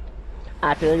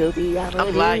 I tell you, be I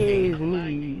I'm lagging. forgive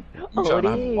me. You trying to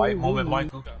have a white moment,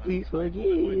 Michael? Please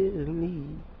forgive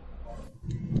me.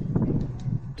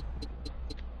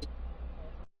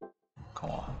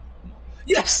 Come on.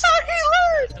 Yes, sir.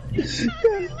 He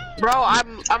learned. Bro,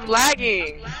 I'm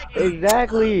lagging.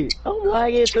 Exactly. I'm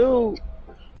lagging too.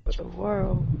 What the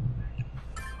world?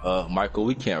 Michael,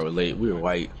 we can't relate. We're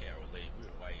white.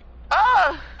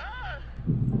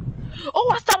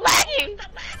 Oh, I stopped lagging.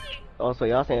 Oh, so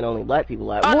y'all saying only black people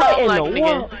lag? Oh, no, What I'm in the lagging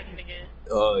world? again.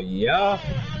 Yeah.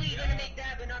 How you gonna make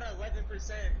that but not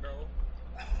 11%, bro?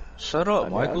 Shut I up,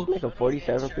 mean, I Michael. was making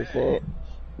 47%,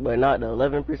 but not the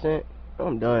 11%.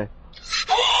 I'm done.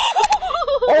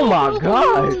 Oh my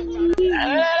god!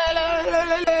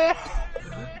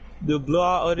 The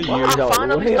blowout of the Wow. year. I Yo,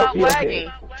 finally way stopped up here.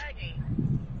 lagging.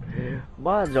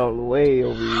 My jumped way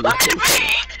over you.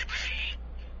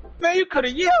 Man, you could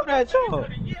have yelled that jump.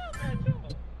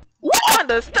 What kind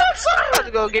of stuff? I'm about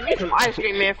to go get me some ice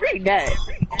cream, man. Freak that.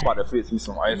 I'm about to fix me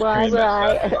some ice Bye cream.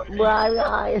 bye. Bye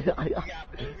Bye.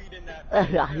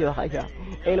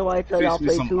 Ain't nobody tell y'all Fix me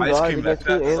play some 2 ice guards cream against as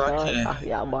 2 fast as I inside. can.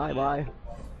 Yeah, bye bye.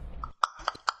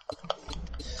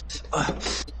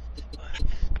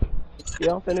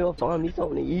 Y'all finna go find me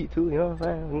something to eat too, you know what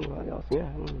I'm saying? Y'all see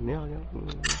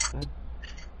that?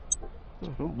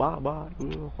 Bye bye.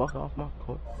 Fuck off my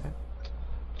court.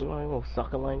 I ain't gonna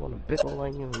suck a line on a bickle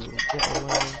line.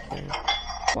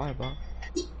 Bye bye.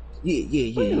 Yeah.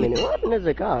 Wait a minute, what happened to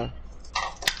the car?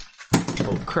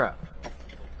 Oh crap.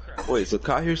 Wait, is the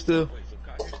car here still?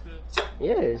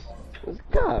 Yes, it's a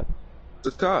car.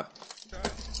 The car.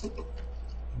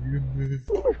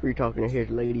 We're free talking to his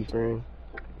lady friend.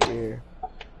 Yeah.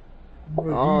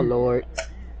 Oh Lord,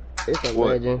 it's a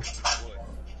What? legend.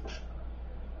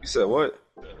 You said what?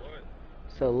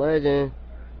 It's a legend.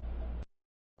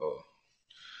 Oh.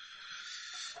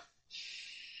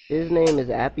 His name is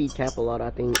Appy Capalot, I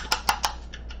think.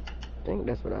 think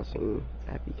that's what I seen.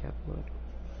 Happy Capital.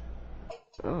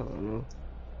 I don't know.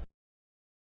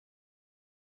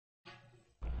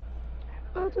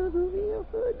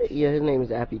 Yeah, his name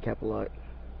is Appy Capilot.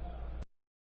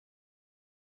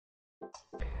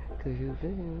 Cause you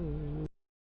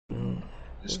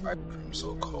This ice cream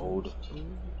so cold.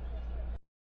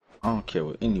 I don't care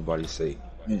what anybody say.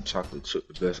 Mint chocolate chip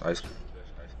the best ice cream.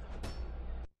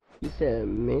 You said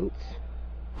mint?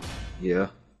 Yeah.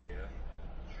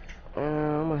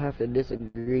 I'm gonna have to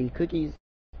disagree. Cookies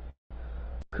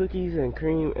and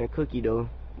cream and cookie dough,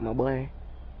 my boy.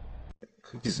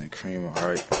 Cookies and cream,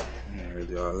 alright. Ain't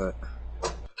really all that.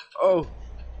 Oh!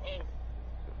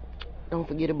 Don't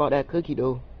forget about that cookie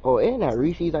dough. Oh, and that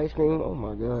Reese's ice cream. Oh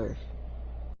my gosh.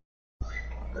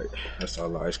 Alright, that's all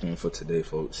the ice cream for today,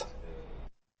 folks.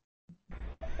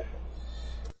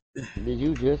 Did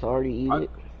you just already eat it?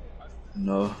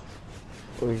 No.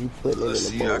 Or is you putting it Let's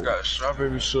in see, the bowl? I got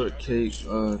strawberry shortcake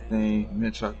thing,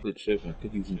 mint chocolate chip, and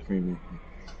cookies and cream.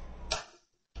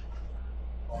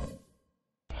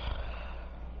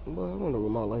 Boy, I wonder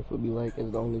what my life would be like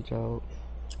as the only child.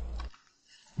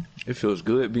 It feels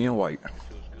good being white.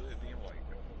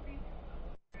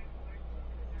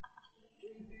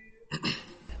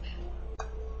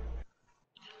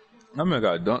 I mean, I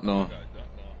got dunked on.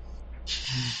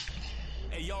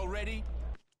 Hey, y'all ready?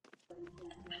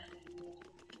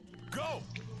 Go!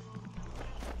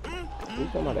 You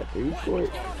talking about that 3-sport?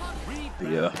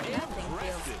 Yeah.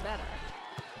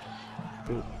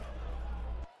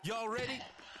 Y'all ready?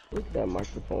 Look at that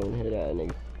microphone hit that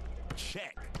nigga.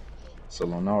 Check. So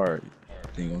Leonard,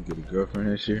 think gonna get a girlfriend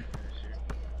this year?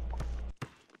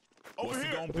 What's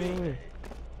it gonna be?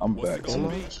 I'm What's back it to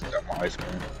gonna got my ice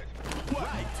cream.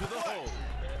 Right to the hole.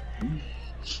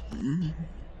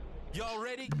 Y'all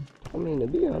ready? I mean, to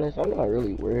be honest, I'm not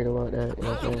really worried about that, you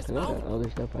know what I'm saying? Cause I got other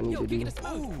stuff I need to do.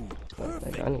 Ooh,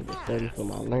 Like, I need to study for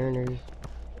my learners.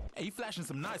 Hey, you flashing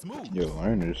some nice moves. Yo,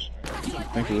 learners. I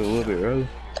think it's a little bit early.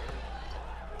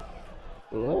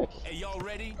 What? Hey, y'all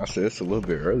ready? I said it's a little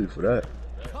bit early for that.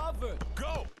 Cover.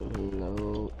 Go.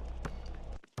 No.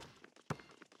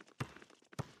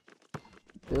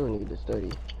 Still need to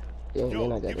study.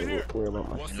 Then I gotta worry about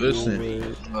my Listen,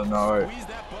 Leonard, Squeeze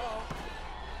that ball.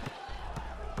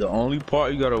 the only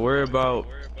part you gotta worry about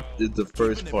is the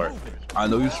first part. I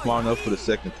know you're smart enough for the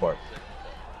second part.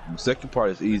 The second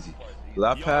part is easy. 'Cause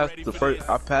I passed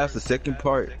the second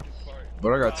part,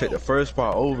 but I gotta take the first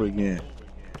part over again.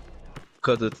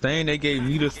 Cause the thing they gave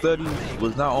me to study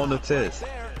was not on the test.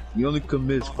 You only could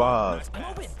miss 5.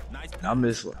 And I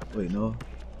missed wait, no.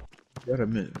 You gotta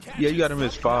miss. Yeah, you gotta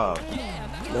miss 5.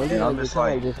 Don't do And I like missed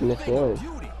Zakai like just missed one.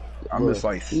 I missed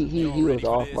like He was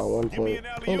off by 1 point.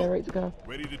 Ain't that right, Zakai?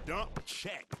 Ready to dunk?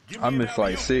 Check. I missed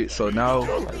like 6. So now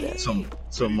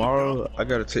tomorrow I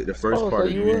gotta take the first Oh, so part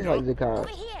you was again. like Zakai.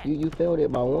 You failed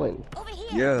it by 1.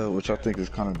 Yeah, which I think is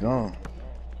kind of dumb.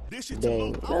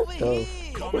 Dang, that's tough.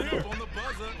 Coming up on the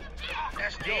buzzer.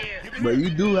 But you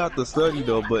do have to study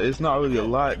though. But it's not really a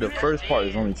lot. The first part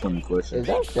is only 20 Is questions.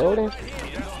 that Sheldon? That's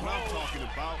what I'm talking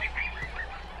about.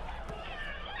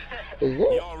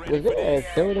 Was it as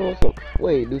Sheldon was some...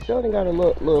 Wait, do Sheldon got a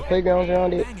little playgrounds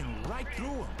around it? Banging right through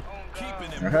him.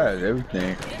 Keeping I him. had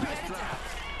everything.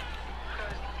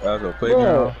 I was a Bro,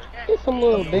 playground. there's some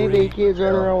little baby kids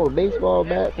running around with baseball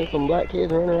bats and some black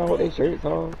kids running around with their shirts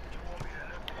on.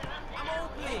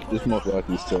 This most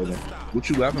likely is Sheldon. What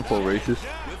you laughing for, racist? With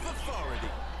authority.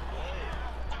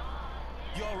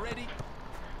 Y'all ready?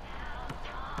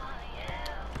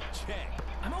 Check.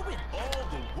 I'm open. All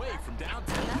the way from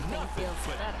downtown. Nothing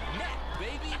but net,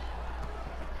 baby.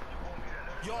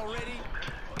 Y'all ready?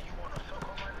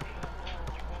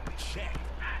 Check.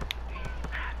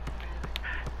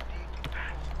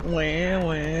 Wah.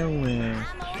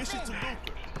 Dish it to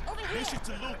Luther. Dish it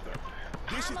to Luther.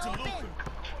 Dish it to Luther.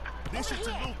 Dish it to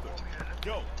Luther.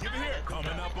 Yo, give it here.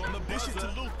 Coming up on the dish it to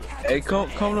Luther. Hey, come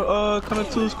to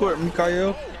 2 square,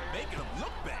 Mikael. Making him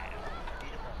look bad.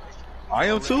 I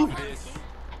am too.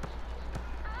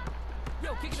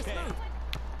 Yo, kick it to smooth.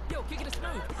 Yo, kick it to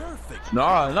smooth. Perfect.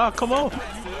 Nah, come on.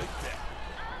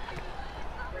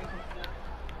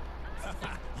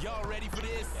 Y'all ready for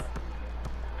this?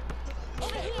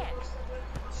 Over here.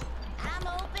 I'm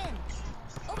open.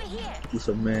 Over here. It's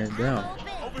a man down.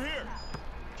 Over here.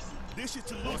 This shit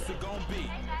to Luther gonna be.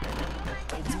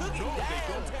 Oh, you know they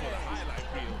going for the highlight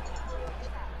reel.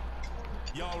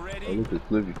 Y'all Oh, ready? look at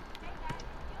Cliffy.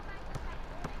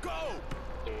 Go!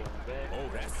 Oh,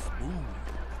 that's smooth.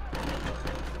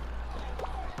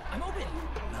 I'm open.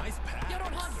 Nice pass. Yo,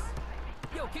 don't hug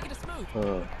you. Yo, kick it to smooth.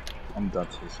 I'm done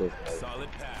to so far.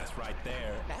 Solid pass right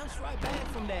there. Bounce right back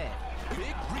from that.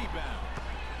 Big rebound.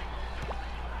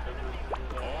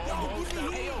 Almost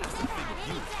out.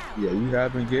 Yeah, you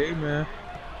having game, man.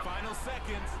 Final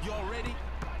seconds. Y'all ready?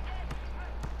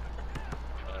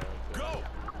 Go.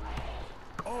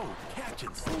 Oh, catch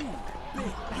and see.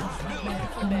 Big.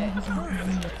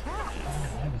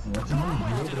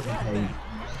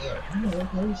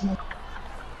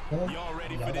 Y'all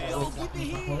ready for this? Go.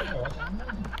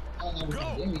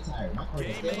 Game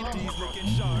 80's looking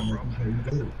sharp. Oh,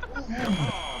 man.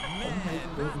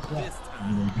 Not this time.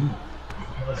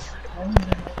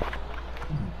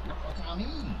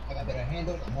 I got better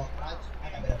handles, I'm more clutch, I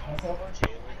got better crossover.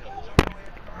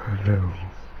 Hello.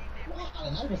 Wow,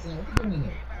 and I was saying, what you doing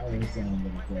here? I was saying,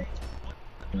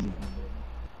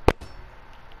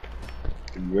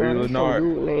 You ready, Lenard?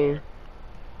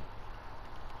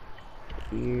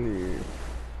 Yeah.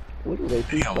 What do they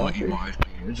do? Damn, I want to eat my ice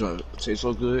cream. This joint tastes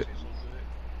so good.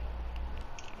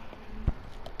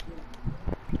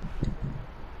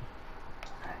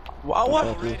 Why? What?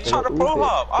 I tried to pull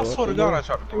up. I swear to God, I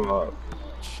tried to pull up.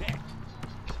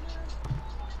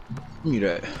 Give me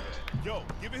that. Yo,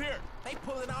 give it here. They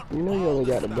pulling out. You know you only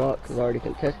got the block because I already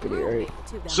contested it, right?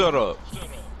 Shut up.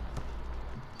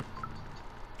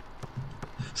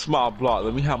 Small block.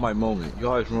 Let me have my moment. You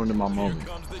always ruining my moment. Here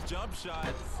comes the jump shot.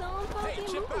 Some funky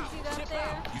moves you got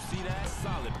there. You see that?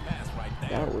 Solid pass right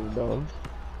there. That was dumb.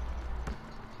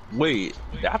 Wait,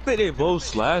 I think they both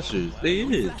slashers. They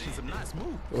is. Some nice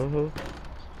moves.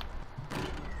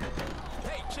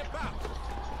 Hey, chip out.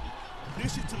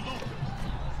 Dish it to Luka.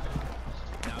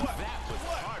 Now that was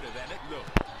harder than it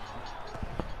looked.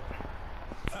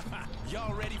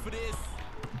 Y'all ready for this?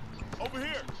 Over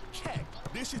here. Check.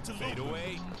 Dish it to Luka. Fade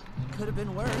away. Could have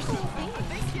been worse.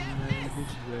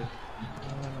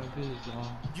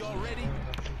 Y'all ready?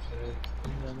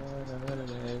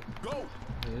 Go.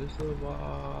 It's a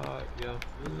vibe, yeah,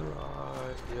 feel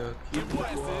right, yeah, keep it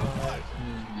right,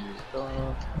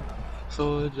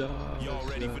 so just, y'all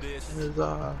ready for this?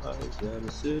 Yeah,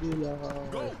 the city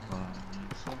life. Go.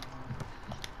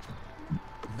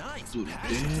 Nice. Do the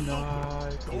day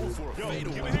night, Go for a fade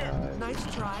away. Nice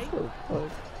try.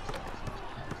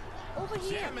 Over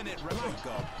here. Jamming it right like a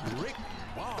brick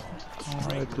wall.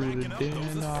 Straight racking up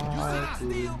those assists.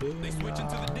 They switching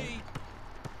to the D.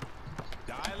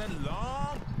 Dialing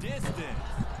long distance.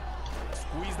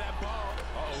 Squeeze that ball.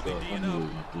 Uh-oh, they D'ing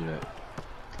up.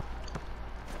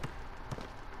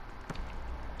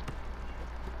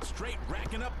 Straight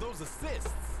racking up those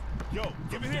assists. Yo,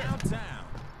 give it here. Downtown.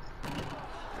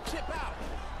 Chip out.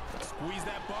 Squeeze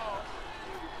that ball.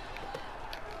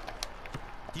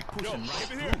 Keep pushing right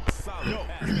through. Solid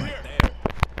pass right there.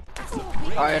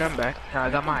 Alright, I'm back. Now I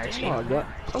got my ice cream. Oh, God.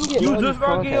 I'm getting You all just these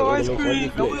gotta get your ice contact cream.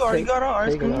 elements. No, we already got our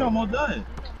ice cream. We almost done.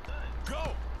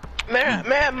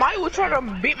 Man, Mike was trying to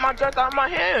beat my breath out of my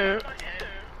hand.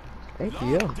 Thank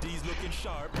you. D's looking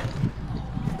sharp.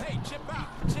 Hey, chip out.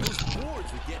 Those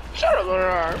boards are getting. Shut up,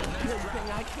 Lenard. Good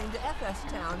thing I came to FS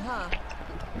Town, huh?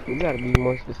 You gotta be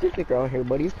more specific around here,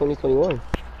 buddy. It's 2021.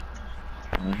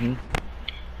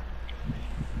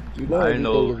 You know I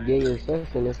know. everything is gay or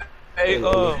sus in this. Hey,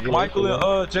 Michael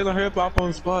and Jalen Hurd pop on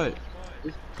the spot.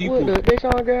 People. What the? They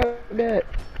trying to grab that.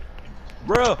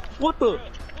 Bruh, what the? They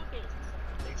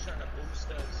trying to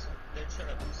boost us. They're trying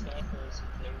to boost off us.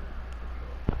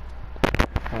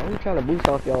 How are we trying to boost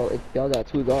off y'all if y'all got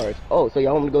 2 guards? Oh, so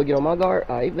y'all want me to go get on my guard?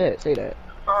 I bet. Say that.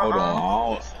 Hold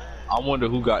on. I wonder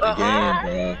who got the game,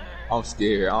 bruh. I'm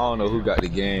scared. I don't know who got the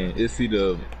game. It's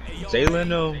either Jalen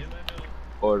them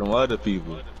or them other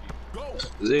people.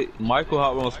 Michael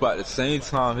hopped on the spot at the same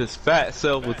time. His fat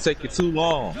self would take it too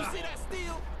long.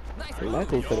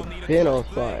 Michael could have been on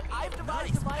spot. I've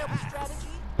devised a viable strategy.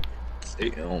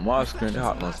 On my screen, they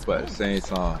hopped on the spot at the same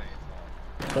time.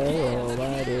 Oh,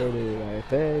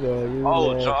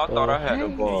 John, I thought I had the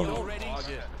ball.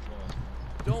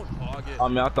 I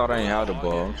mean, I thought I ain't had the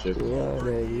ball. I'm tripping.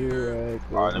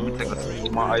 Alright, let me take a sip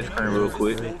of my ice cream real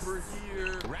quick.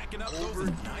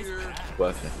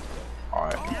 Bustin'.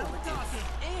 Alright.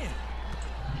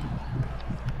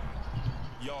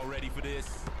 Y'all ready for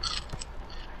this?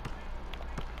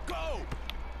 Go!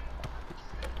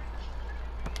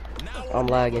 I'm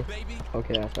lagging.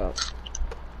 Okay, I stopped.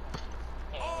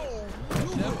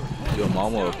 Your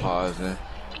mama was pausing.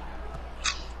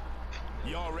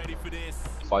 Y'all ready for this?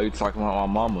 Why you talking about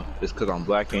my mama? It's cause I'm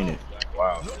black, ain't it?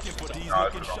 Wow. Looking for D's Nah,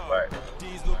 looking I'm sharp. black.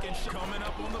 D's looking sharp. Coming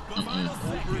up on the final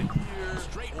second here.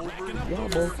 Straight racking up Y'all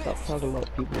those both stop assists. talking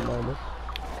about people, mama.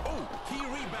 Oh, key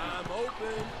rebound.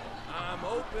 I'm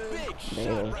open. Big Damn.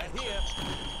 shot right here.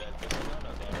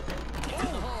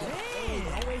 Oh, dang.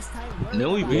 Don't waste time And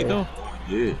then we beat them?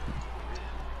 Yeah.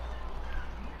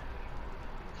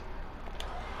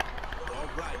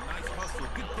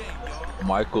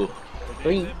 Michael.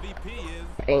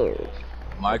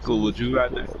 Michael, would you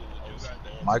rather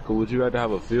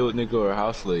have a field nigga or a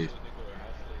house slave?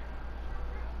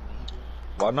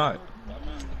 Why not?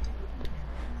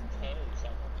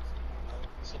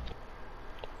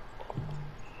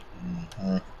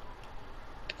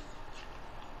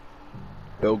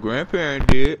 Your grandparent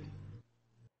did.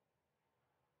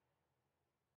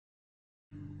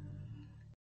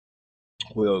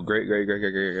 Well, great,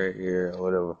 yeah,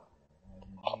 whatever.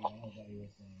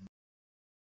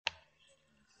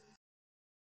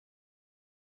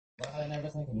 Well, I never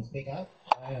think can speak up.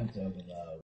 I am talking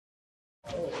about.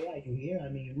 Oh, yeah, you hear? I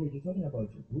mean, we're just talking about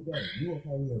you. Who does? You are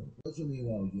probably virtually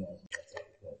well, yes.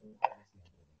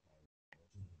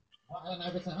 Well, I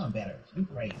never think I'm better. You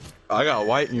crazy. I got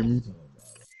white in me.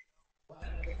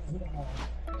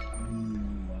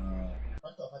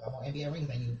 First off, I got more NBA rings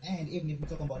than you, and even if you're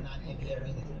talking about non-NBA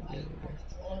rings,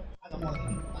 I got more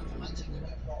than you.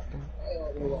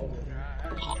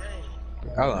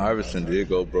 Allen Iverson did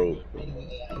go broke.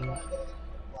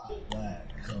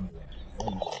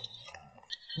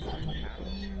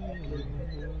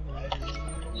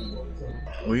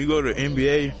 When you go to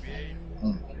NBA,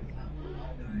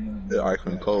 the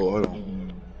Icon Cole, hold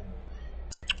on.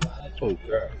 Oh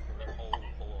god.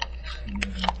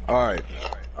 Alright,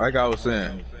 like I was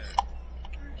saying,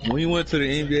 when he went to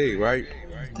the NBA, right,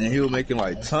 and he was making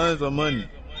like tons of money,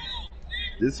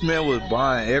 this man was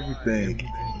buying everything,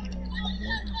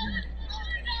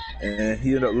 and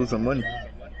he ended up losing money.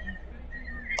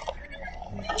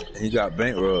 And he got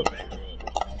bankrupt.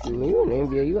 When you're in the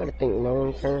NBA, you gotta think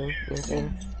long term, you know what I'm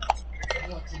saying?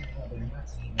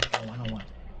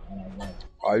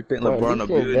 Oh, you think LeBron a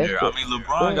billionaire? I mean,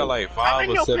 LeBron got like 5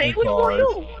 or 7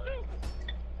 cars.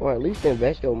 Or at least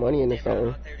invest your money into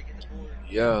something.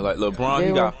 Yeah, like LeBron,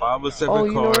 he got 5 or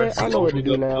 7 cars. I know what to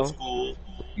do now. School.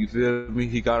 You feel me?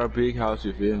 He got a big house.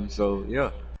 You feel me? So yeah,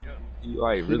 he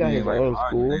like really ain't like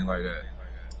anything like that.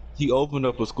 He opened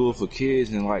up a school for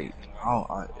kids, and like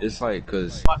it's like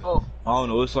cause I don't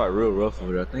know, it's like real rough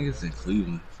over there. I think it's in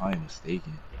Cleveland, if I ain't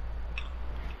mistaken.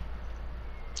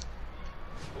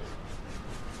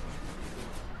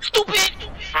 Stupid!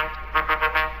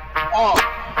 Oh!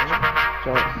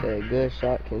 Trump said, good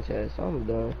shot contest. I'm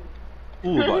done.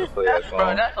 Who about to play that song?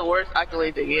 Bro, that's the worst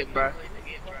accolade to get, bro.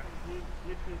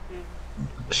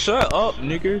 Shut up,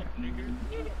 nigga.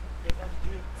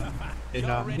 And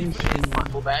I miss you.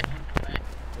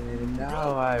 And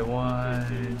now I wonder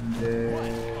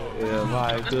if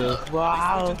I could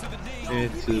fly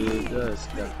into the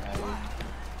sky.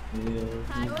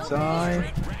 Every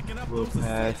time will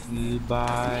pass me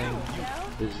by,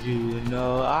 'cause you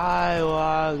know I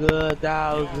walk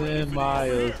 1,000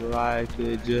 miles so I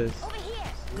could just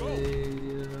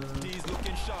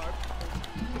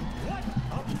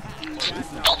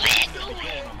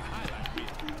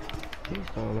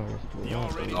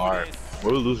Alright,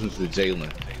 we're losing to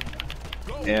Jalen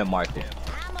and Michael.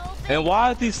 And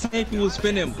why are these same people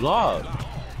spinning blog?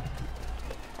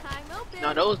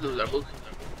 No, those dudes are losing.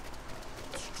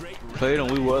 Play them,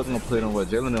 we was gonna play them, but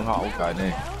Jalen them hot. Oh god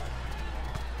damn.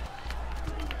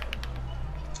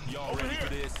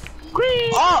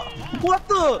 Oh! What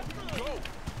the?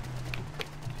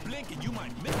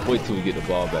 Wait till we get the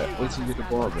ball back. Wait till we get the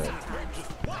ball back.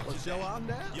 What's your arm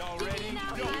now? Y'all ready?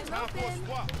 Time open.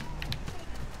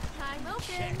 Time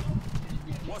open.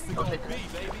 What's it gonna be,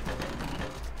 baby?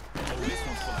 Oh, this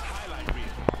one's for the highlight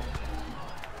reel.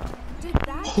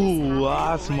 Ooh,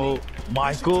 I smoke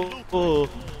Michael.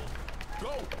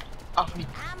 Off me.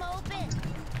 I'm open.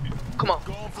 Come on.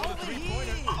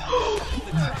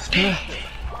 Hey,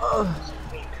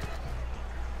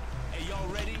 y'all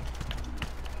ready?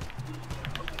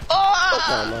 Oh!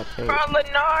 From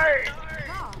Leonard!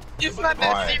 It's not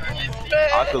that serious, man.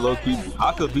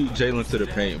 I could beat Jalen to the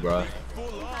paint, bro.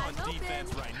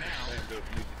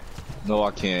 No,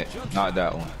 I can't. Not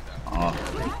that one.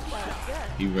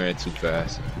 He ran too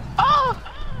fast. Oh!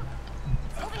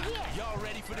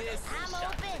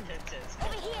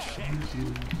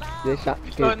 Good shot.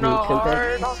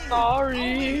 Leonard, I'm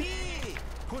sorry.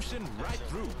 Pushing right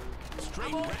through.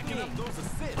 Straight racking up those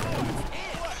assists.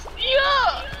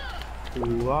 Yeah!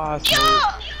 Ooh, I smoke.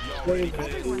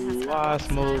 Ooh, I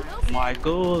smoke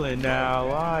Michael, and now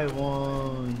I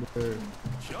wonder.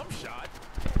 Jump shot.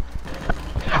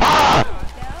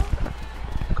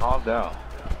 Calm down.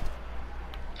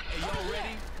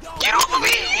 Get over me!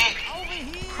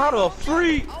 How the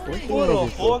freak? What the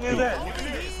fuck is that?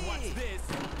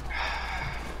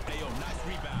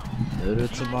 Little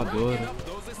to my daughter.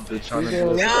 Just trying to You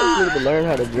do need to learn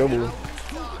how to dribble.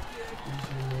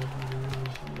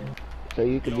 So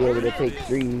you could be able to take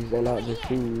threes and not just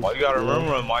shoot. Why you gotta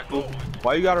remember him, Michael?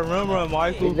 Why you gotta remember him,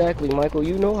 Michael? Exactly, Michael.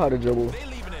 You know how to dribble.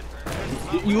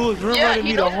 You was remembering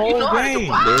me the whole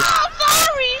game.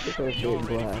 Sorry.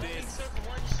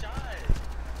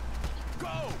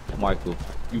 Michael,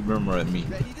 you remembering me.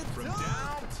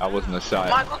 I wasn't a shot.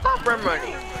 Michael, stop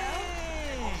remembering.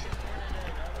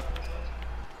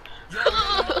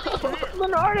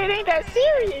 Leonard, it ain't that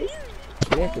serious.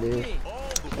 Yes, it is.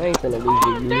 I ain't finna lose to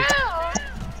you.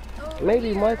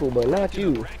 Maybe Michael, but not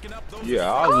you.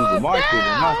 Yeah, I'll lose to Michael,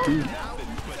 but not you.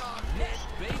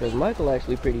 Cause Michael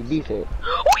actually pretty decent.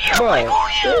 Bro,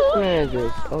 this man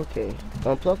just okay.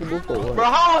 Unpluckable for what? Bro,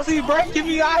 how is he breaking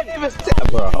me? I didn't even step,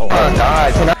 bro. Oh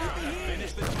God!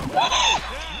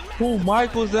 Who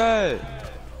Michael's that?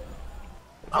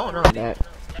 I don't know.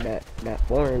 That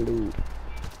foreign dude.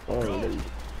 Foreign dude.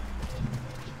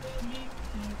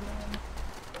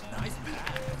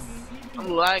 I'm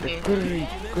lagging.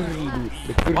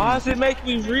 Why does it make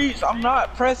me reach? I'm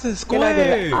not pressing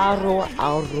square.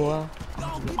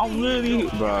 I'm really,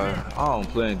 bro. I don't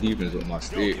play defense with my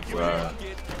stick, bro.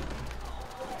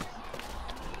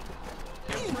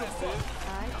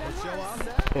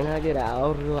 Can I get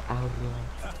an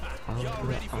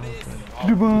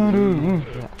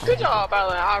Good job,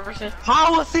 Allen Iverson.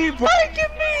 How was he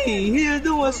breaking me? He was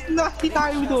doing nothing. He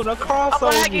not even doing a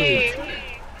crossover.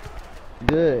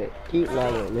 Good. Keep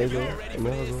lagging, nigga.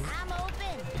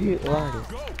 Keep lagging,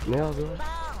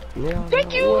 nigga.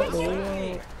 Thank you.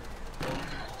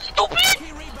 Stupid.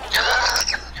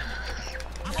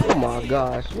 Oh my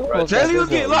gosh. Bro, Jelly was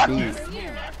getting lucky.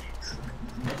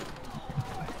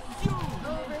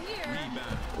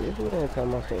 This man talking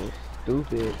about something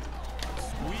stupid.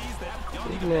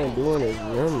 This man doing his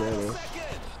rim running.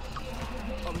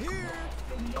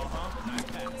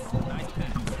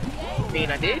 I mean,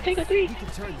 I did take a three.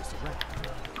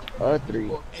 A three.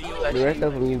 The rest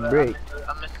of them you break.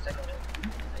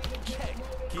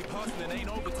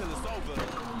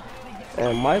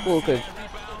 And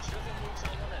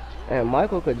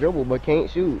Michael could dribble but can't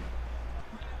shoot.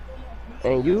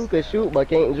 And you could shoot but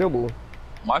can't dribble.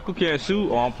 Michael can't shoot.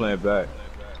 Oh, I'm playing back.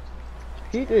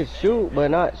 He could shoot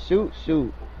but not shoot.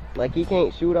 Like he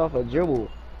can't shoot off a dribble.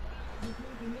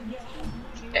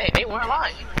 Hey, they weren't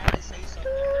lying.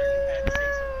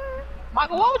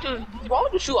 Michael, why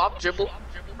would you shoot off dribble?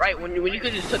 Right, when you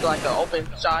could just took like an open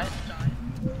shot.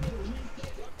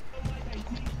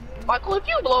 Michael, if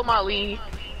you blow my lead.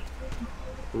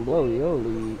 Blow your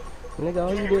lead. Nigga,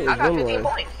 all you did was rim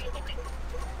run.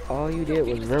 All you did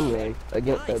was rim run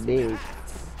against the big.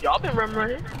 Y'all been rim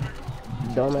running.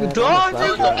 Dumbass.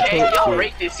 Okay, y'all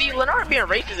racist. See, Leonard being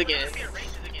racist again.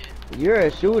 You're a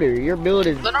shooter. Your build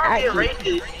is Leonard being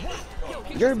racist.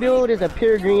 Your build is a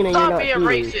pure green and Stop you're not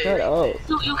being shooting. racist. Shut up.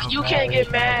 You can't get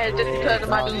mad just because of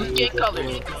my dude's skin color.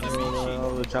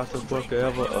 It's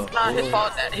not his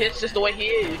fault. It's just the way he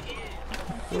is.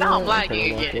 Now I'm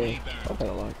lagging again.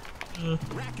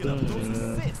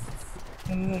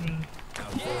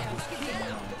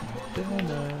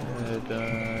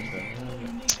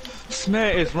 This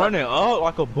man is running up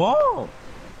like a bomb.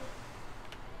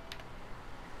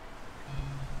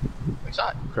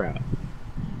 Shot. Crap.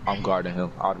 I'm guarding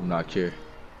him. I do not care.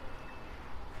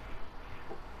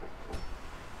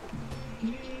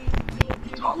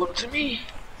 It's all up to me.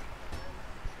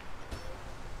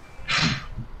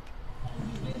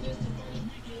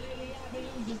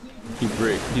 He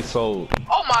bricked. He sold.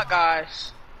 Oh my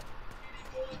gosh.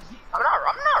 I'm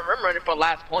not rim running for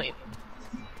last point.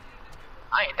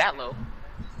 I ain't that low.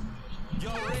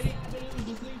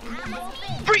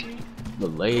 Free. The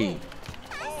leg.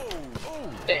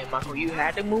 Damn, Michael, you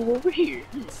had to move over here.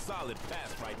 Solid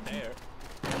pass right there.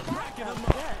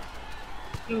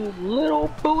 You little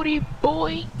booty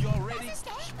boy.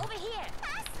 Over here.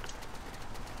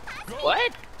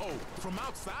 What? Oh, from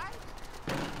outside?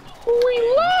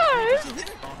 We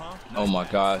lost. Oh my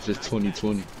gosh, it's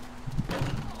 2020.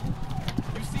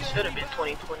 Should have been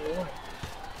 2021. No!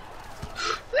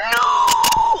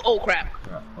 Oh crap.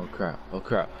 Oh crap. Oh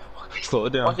crap. Slow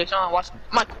it down. Watch it, Sean. Watch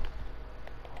Michael.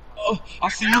 Oh, I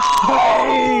see you.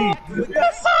 Hey!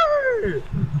 Yes, sir!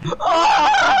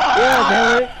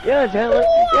 Yeah, Taylor.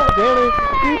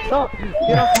 You suck.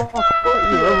 Get off my court.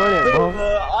 You running, bro.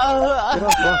 Get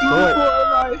off my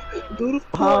court. Do the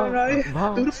Fortnite.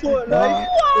 Do the Fortnite.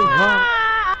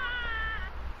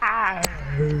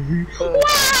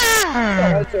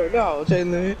 No,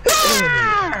 Jalen.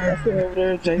 Over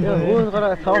there, Jalen. Who's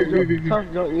gonna talk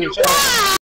junk you?